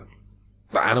regards to that?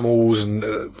 The animals and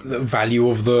the value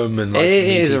of them, and like,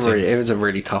 it was a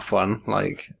really tough one.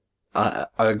 Like, I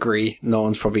agree, no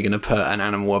one's probably going to put an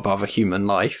animal above a human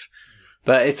life,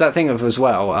 but it's that thing of as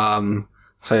well.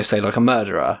 So say like a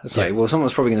murderer, it's like, well,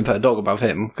 someone's probably going to put a dog above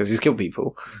him because he's killed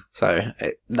people. So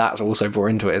that's also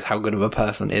brought into it, is how good of a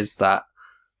person is that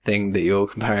thing that you're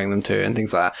comparing them to, and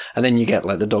things like that. And then you get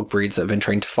like the dog breeds that have been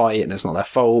trained to fight, and it's not their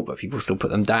fault, but people still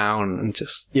put them down, and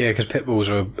just because pit bulls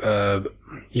are, I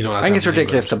think it's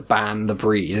ridiculous to ban the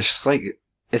breed. It's just like,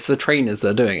 it's the trainers that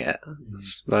are doing it.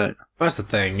 But that's the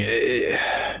thing.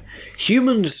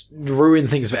 Humans ruin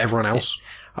things for everyone else.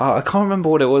 I can't remember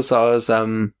what it was that I was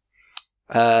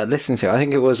listening to. I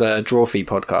think it was a Drawfee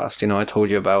podcast. I told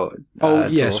you about.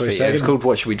 It's called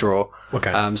What Should We Draw?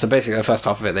 Okay. So basically, the first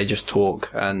half of it, they just talk,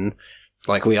 and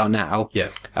like we are now. Yeah.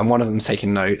 And one of them's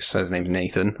taking notes. His name's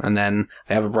Nathan, and then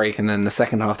they have a break, and then the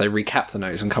second half they recap the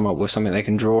notes and come up with something they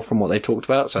can draw from what they talked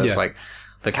about. So it's like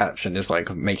the caption is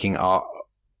like making art,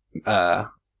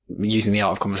 using the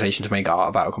art of conversation to make art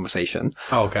about a conversation.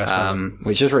 Oh, okay.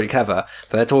 Which is really clever.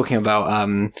 But they're talking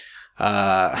about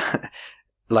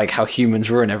like how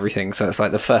humans ruin everything. So it's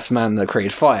like the first man that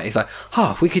created fire. He's like,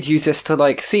 we could use this to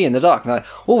like see in the dark. And they're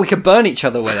like, we could burn each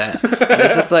other with it. And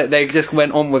it's just like, they just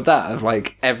went on with that of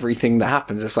like everything that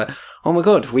happens. It's like, oh my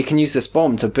god, we can use this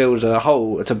bomb to build a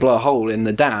hole, to blow a hole in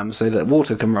the dam so that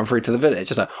water can run through to the village.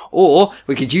 It's like, or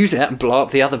we could use it and blow up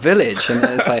the other village. And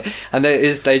then it's like, and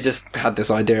they just had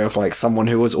this idea of like someone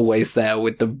who was always there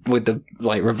with the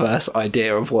like reverse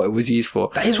idea of what it was used for.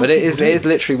 It is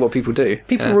literally what people do.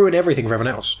 People ruin everything for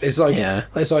everyone else. It's like,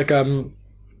 I'm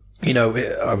going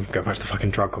back to the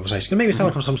fucking drug conversation. It made me sound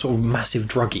like I'm some sort of massive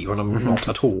druggie when I'm not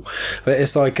at all. But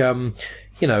it's like,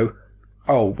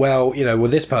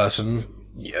 this person,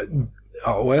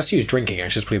 let's use drinking,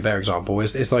 actually, it's probably a better example.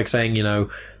 It's like saying,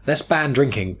 let's ban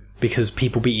drinking because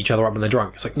people beat each other up when they're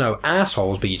drunk. It's like, no,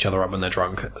 assholes beat each other up when they're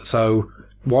drunk. So,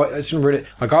 why, it's really,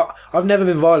 like, I've never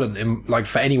been violent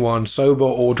for anyone, sober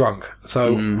or drunk.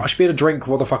 So, I should be able to drink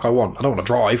what the fuck I want. I don't want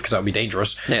to drive because that would be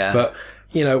dangerous. Yeah. But,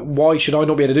 why should I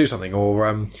not be able to do something?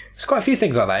 Or, there's quite a few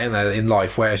things like that in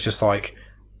life where it's just like,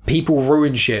 people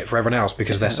ruin shit for everyone else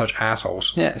because they're such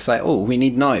assholes. Yeah, it's like, we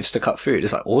need knives to cut food.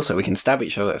 It's like, also, we can stab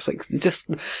each other. It's like,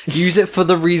 just use it for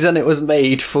the reason it was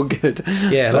made for good.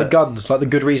 Yeah, like guns, like the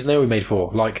good reason they were made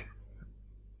for. Like,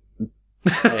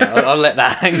 I'll let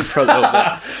that hang for a little bit.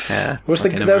 Yeah.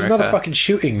 There was another fucking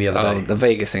shooting the other day. The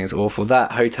Vegas thing is awful.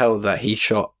 That hotel that he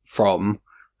shot from,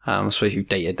 I suppose you've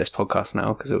dated this podcast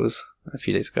now because it was a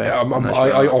few days ago. Yeah,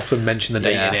 I often mention the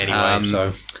dating anyway,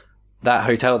 so... That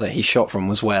hotel that he shot from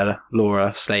was where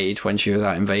Laura stayed when she was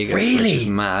out in Vegas. Really? Which is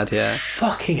mad, yeah.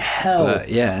 Fucking hell. But,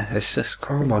 yeah, it's just...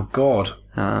 Oh my god.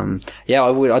 I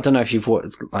don't know if you've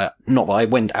watched... not that I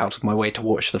went out of my way to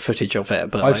watch the footage of it,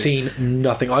 but... I've seen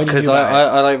nothing. Because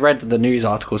I read the news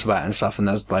articles about it and stuff, and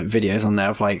there's like videos on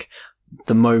there of like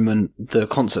the moment the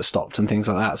concert stopped and things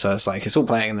like that. So it's like, it's all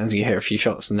playing and then you hear a few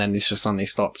shots and then it's just suddenly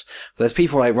stopped. But there's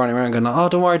people like running around going, oh,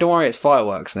 don't worry, it's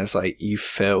fireworks. And it's like, you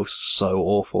feel so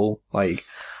awful. Like,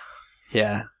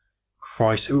 yeah.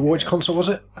 Christ. Which concert was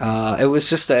it? It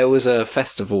was a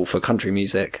festival for country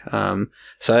music.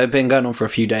 So it had been going on for a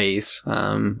few days.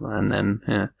 And then,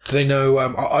 yeah. Do they know,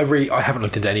 I haven't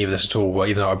looked into any of this at all,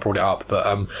 even though I brought it up,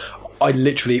 but, I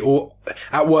literally, or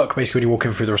at work, basically, when you walk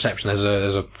in through the reception, there's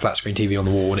a flat screen TV on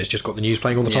the wall, and it's just got the news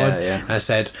playing all the time. Yeah. And it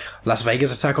said Las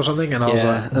Vegas attack or something, and I was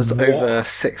like, there's over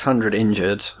 600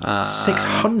 injured.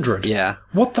 600? Yeah.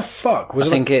 What the fuck? Was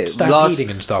it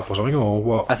stampeding and stuff or something, or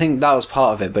what? I think that was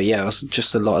part of it, but yeah, it was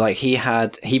just a lot. Like he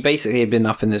basically had been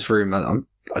up in this room.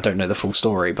 I don't know the full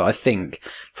story, but I think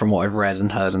from what I've read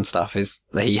and heard and stuff is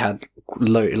that he had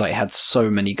had so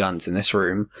many guns in this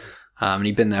room. And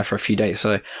he'd been there for a few days,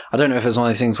 so I don't know if it was one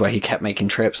of those things where he kept making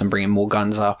trips and bringing more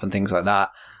guns up and things like that.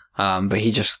 But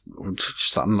he just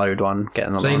unload one,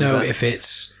 getting along. They know if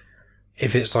it's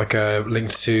like a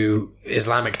linked to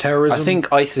Islamic terrorism. I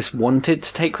think ISIS wanted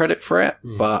to take credit for it,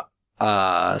 but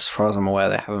as far as I'm aware,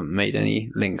 they haven't made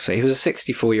any links. So he was a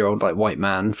 64-year-old white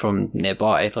man from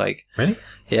nearby. Really?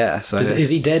 Yeah. So is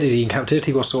he dead? Is he in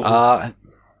captivity? What sort of? I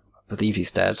believe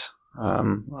he's dead.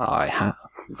 I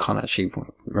can't actually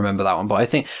remember that one, but I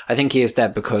think he is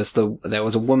dead because there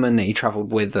was a woman that he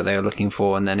travelled with that they were looking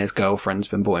for, and then his girlfriend's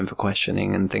been brought in for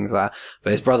questioning and things like that.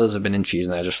 But his brothers have been interviewed,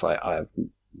 and they're just like, I have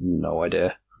no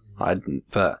idea.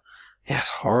 But yeah, it's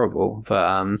horrible.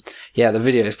 But yeah, the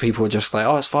videos, people are just like,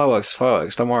 oh, it's fireworks,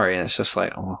 don't worry, and it's just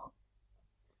like, oh,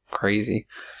 crazy.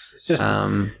 It's just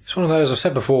it's one of those I've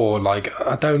said before.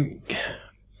 I don't.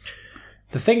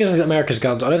 The thing is, America's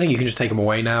guns, I don't think you can just take them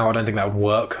away now. I don't think that would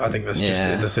work. I think that's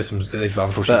just the systems they've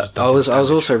unfortunately done. I was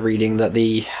also reading that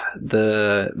the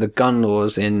gun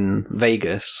laws in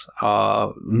Vegas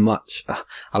are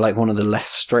like one of the less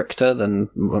stricter than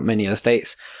many of the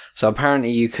states. So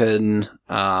apparently you can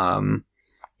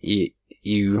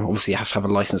you obviously have to have a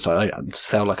license to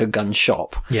sell like a gun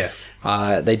shop. Yeah.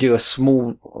 They do a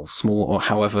small or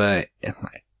however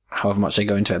much they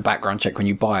go into a background check when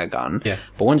you buy a gun. Yeah.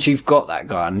 But once you've got that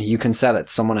gun, you can sell it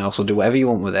to someone else or do whatever you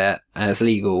want with it, and it's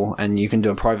legal, and you can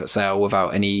do a private sale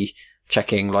without any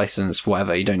checking, license,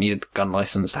 whatever. You don't need a gun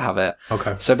license to have it.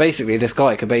 Okay. So basically, this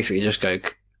guy could basically just go,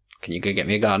 can you go get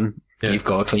me a gun? Yeah. You've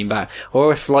got a clean back.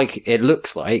 Or if, it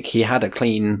looks like he had a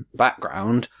clean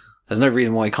background, there's no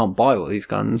reason why he can't buy all these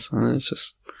guns. And it's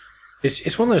just...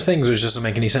 It's one of those things which doesn't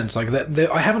make any sense.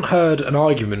 I haven't heard an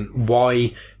argument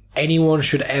why anyone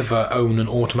should ever own an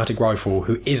automatic rifle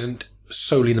who isn't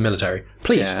solely in the military.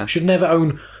 Police should never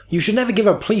own... You should never give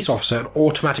a police officer an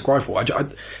automatic rifle.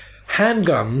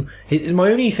 Handgun... My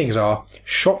only things are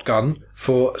shotgun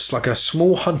for like a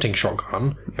small hunting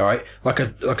shotgun, right? Like a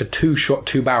 2-shot,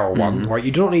 2-barrel one, right?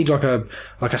 You don't need like a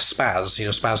Spaz,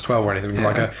 Spaz 12 or anything.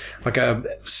 Yeah. Like a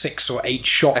 6 or 8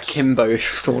 shots. Akimbo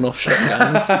sawn-off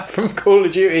shotguns from Call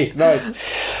of Duty. Nice.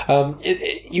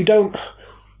 You don't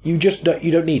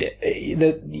need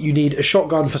it. You need a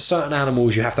shotgun for certain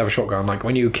animals. You have to have a shotgun. Like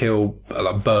when you kill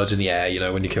birds in the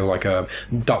air, when you kill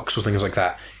ducks or things like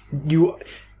that.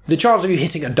 The chance of you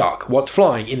hitting a duck what's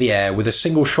flying in the air with a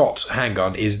single shot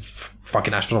handgun is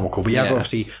fucking astronomical. But you have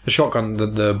obviously the shotgun,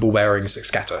 the ball bearings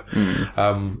scatter. I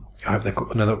hope are they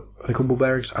called ball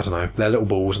bearings? I don't know. They're little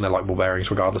balls and they're like ball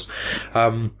bearings regardless.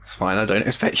 It's fine. I don't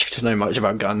expect you to know much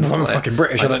about guns. I'm fucking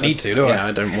British. I don't need to, do I? Yeah,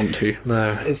 I don't want to.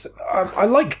 No, it's. I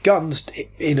like guns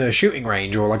in a shooting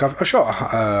range, or I've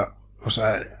shot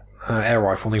air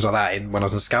rifle and things like that when I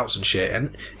was in scouts and shit,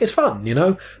 and it's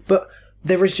fun, But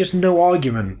there is just no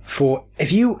argument for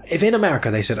if in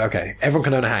America they said, okay, everyone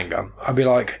can own a handgun, I'd be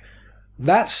like,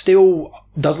 that still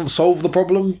doesn't solve the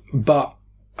problem, but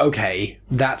okay,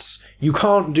 you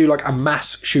can't do a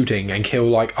mass shooting and kill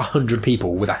 100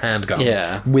 people with a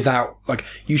handgun without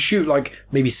you shoot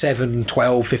maybe 7,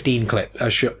 12, 15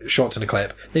 shots in a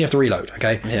clip, then you have to reload,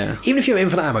 okay? Yeah. Even if you have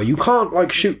infinite ammo, you can't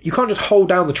you can't just hold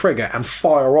down the trigger and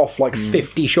fire off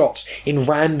 50 shots in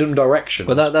random directions.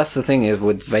 Well, that's the thing is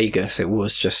with Vegas, it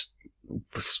was just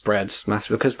spread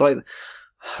massive because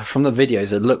from the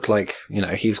videos, it looked like,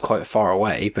 he was quite far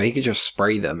away, but he could just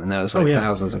spray them, and there was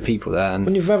thousands of people there. And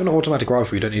when you have an automatic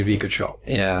rifle, you don't need to be a good shot.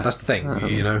 Yeah. That's the thing,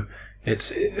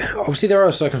 obviously there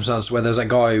are circumstances where there's that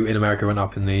guy in America who went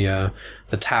up in the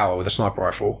tower with a sniper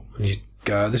rifle, and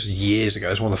this was years ago.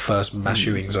 It's one of the first mass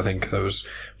shootings, I think, that was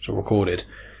sort of recorded.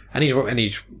 And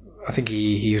I think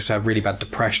he used to have really bad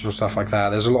depression or stuff like that.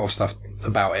 There's a lot of stuff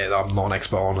about it that I'm not an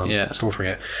expert on and slaughtering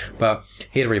it. But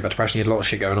he had really bad depression, he had a lot of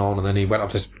shit going on, and then he went up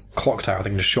to this clock tower, I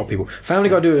think, and just shot people. Family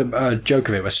Guy do a joke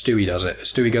of it where Stewie does it.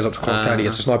 Stewie goes up to the clock tower, he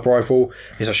gets a sniper rifle,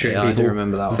 he's shooting people. I do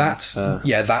remember that one. That's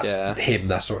him,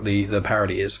 that's what the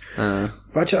parody is. But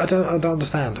I don't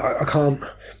understand. I can't...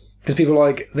 Because people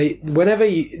whenever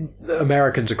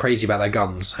Americans are crazy about their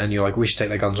guns, and you're like, we should take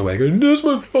their guns away, they go, that's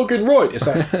my fucking right. It's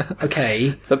like, okay.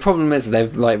 The problem is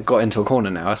they've got into a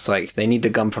corner now. It's like they need the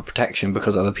gun for protection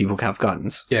because other people have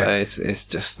guns. Yeah. So it's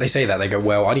just... They say that, they go,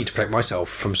 well, I need to protect myself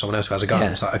from someone else who has a gun. Yeah.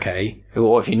 It's like, okay.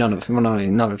 Or if none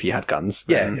of you had guns.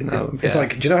 Then, it's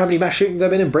like, do you know how many mass shootings there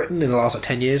have been in Britain in the last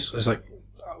 10 years? It's like,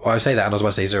 well, I say that and I was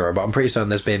about to say 0, but I'm pretty certain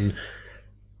there's been...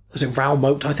 Was it Raoul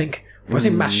Moat, I think? When I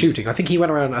say mass shooting, I think he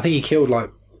went around, I think he killed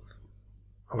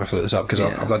I'm going to look this up because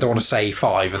I don't want to say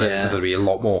 5 and then it's going to be a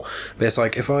lot more. But it's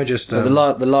like, if I just... the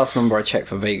last number I checked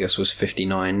for Vegas was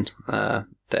 59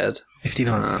 dead.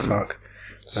 59, fuck.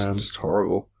 It's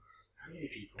horrible.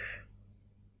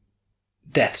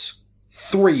 Deaths.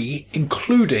 3,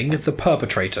 including the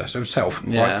perpetrator, so himself.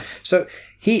 Yeah. Right? So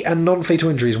he and non-fatal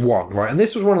injuries 1, right? And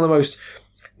this was one of the most...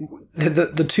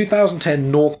 The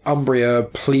 2010 Northumbria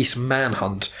police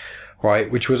manhunt,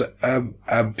 right, which was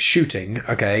a shooting,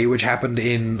 okay, which happened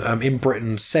in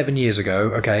Britain 7 years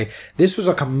ago, okay. This was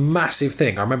like a massive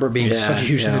thing. I remember it being such a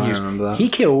huge thing in the news. I remember that. He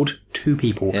killed 2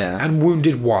 people and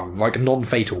wounded 1, like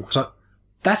non-fatal. So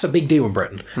that's a big deal in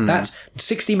Britain. That's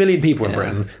 60 million people in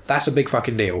Britain. That's a big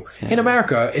fucking deal. In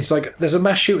America, it's like there's a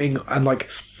mass shooting and like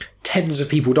tens of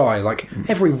people die like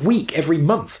every week, every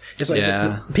month. It's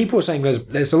like people are saying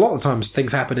there's a lot of times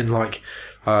things happen in like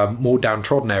more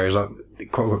downtrodden areas, like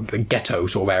quote unquote, ghetto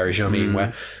sort of areas, you know what I mean,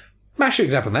 where mass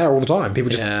shootings happen there all the time.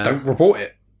 People just don't report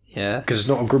it. Yeah, because it's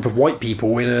not a group of white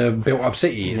people in a built-up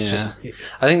city. It's just.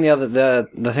 I think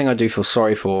the thing I do feel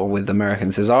sorry for with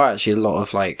Americans is there are actually a lot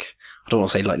of like, I don't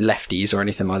want to say like lefties or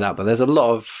anything like that, but there's a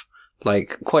lot of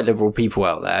like quite liberal people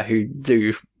out there who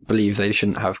do believe they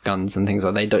shouldn't have guns and things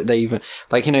like that. They even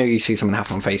like, you know, you see something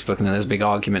happen on Facebook and then there's a big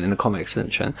argument in the comments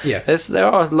section. Yeah, there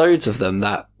are loads of them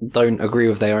that don't agree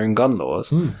with their own gun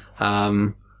laws.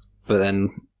 But then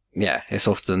it's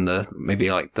often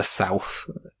maybe like the South,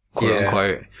 quote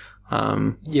unquote.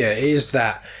 It is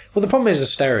that. Well, the problem is the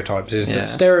stereotypes. That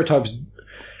stereotypes.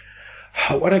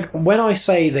 When I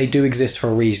say they do exist for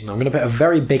a reason, I'm going to put a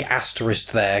very big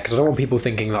asterisk there because I don't want people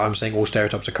thinking that I'm saying all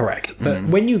stereotypes are correct. But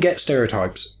when you get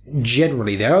stereotypes,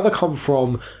 generally they either come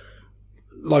from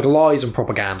like lies and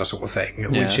propaganda sort of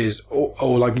thing, which is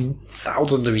or like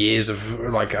thousands of years of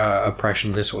like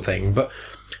oppression, this sort of thing. But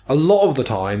a lot of the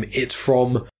time, it's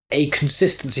from a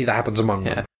consistency that happens among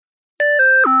them.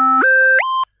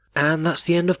 And that's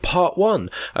the end of part 1.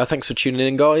 Thanks for tuning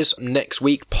in, guys. Next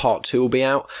week, part 2 will be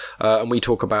out, and we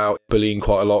talk about bullying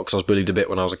quite a lot, because I was bullied a bit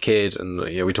when I was a kid, and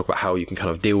we talk about how you can kind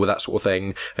of deal with that sort of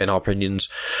thing, in our opinions.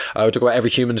 We talk about every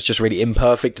human's just really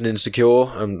imperfect and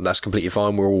insecure, and that's completely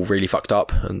fine. We're all really fucked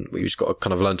up, and we just got to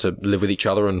kind of learn to live with each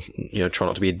other, and try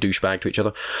not to be a douchebag to each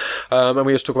other. And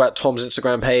we also talk about Tom's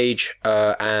Instagram page,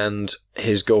 and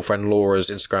his girlfriend Laura's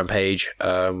Instagram page.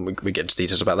 We get into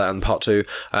details about that in part 2.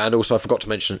 And also I forgot to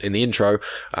mention in the intro,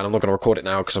 and I'm not going to record it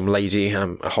now because I'm lazy and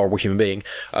I'm a horrible human being,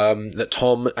 that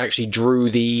Tom actually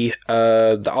drew the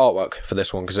artwork for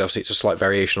this one, because obviously it's a slight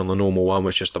variation on the normal one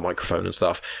with just the microphone and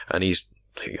stuff, and he's,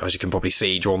 as you can probably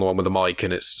see, drawn the one with the mic,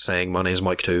 and it's saying my name's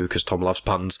Mike too, because Tom loves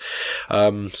puns.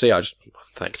 I just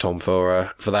thank Tom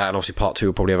for that, and obviously part 2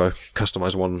 will probably have a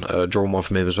customised one, drawn one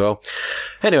from him as well.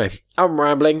 Anyway, I'm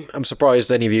rambling. I'm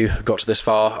surprised any of you got to this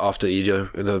far after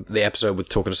the episode with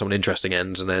talking to someone interesting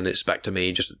ends, and then it's back to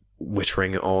me just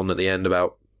whittering on at the end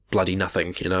about bloody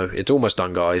nothing. It's almost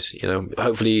done, guys.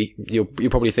 Hopefully you're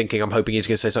probably thinking I'm hoping he's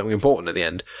going to say something important at the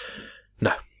end.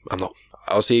 No, I'm not.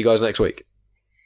 I'll see you guys next week.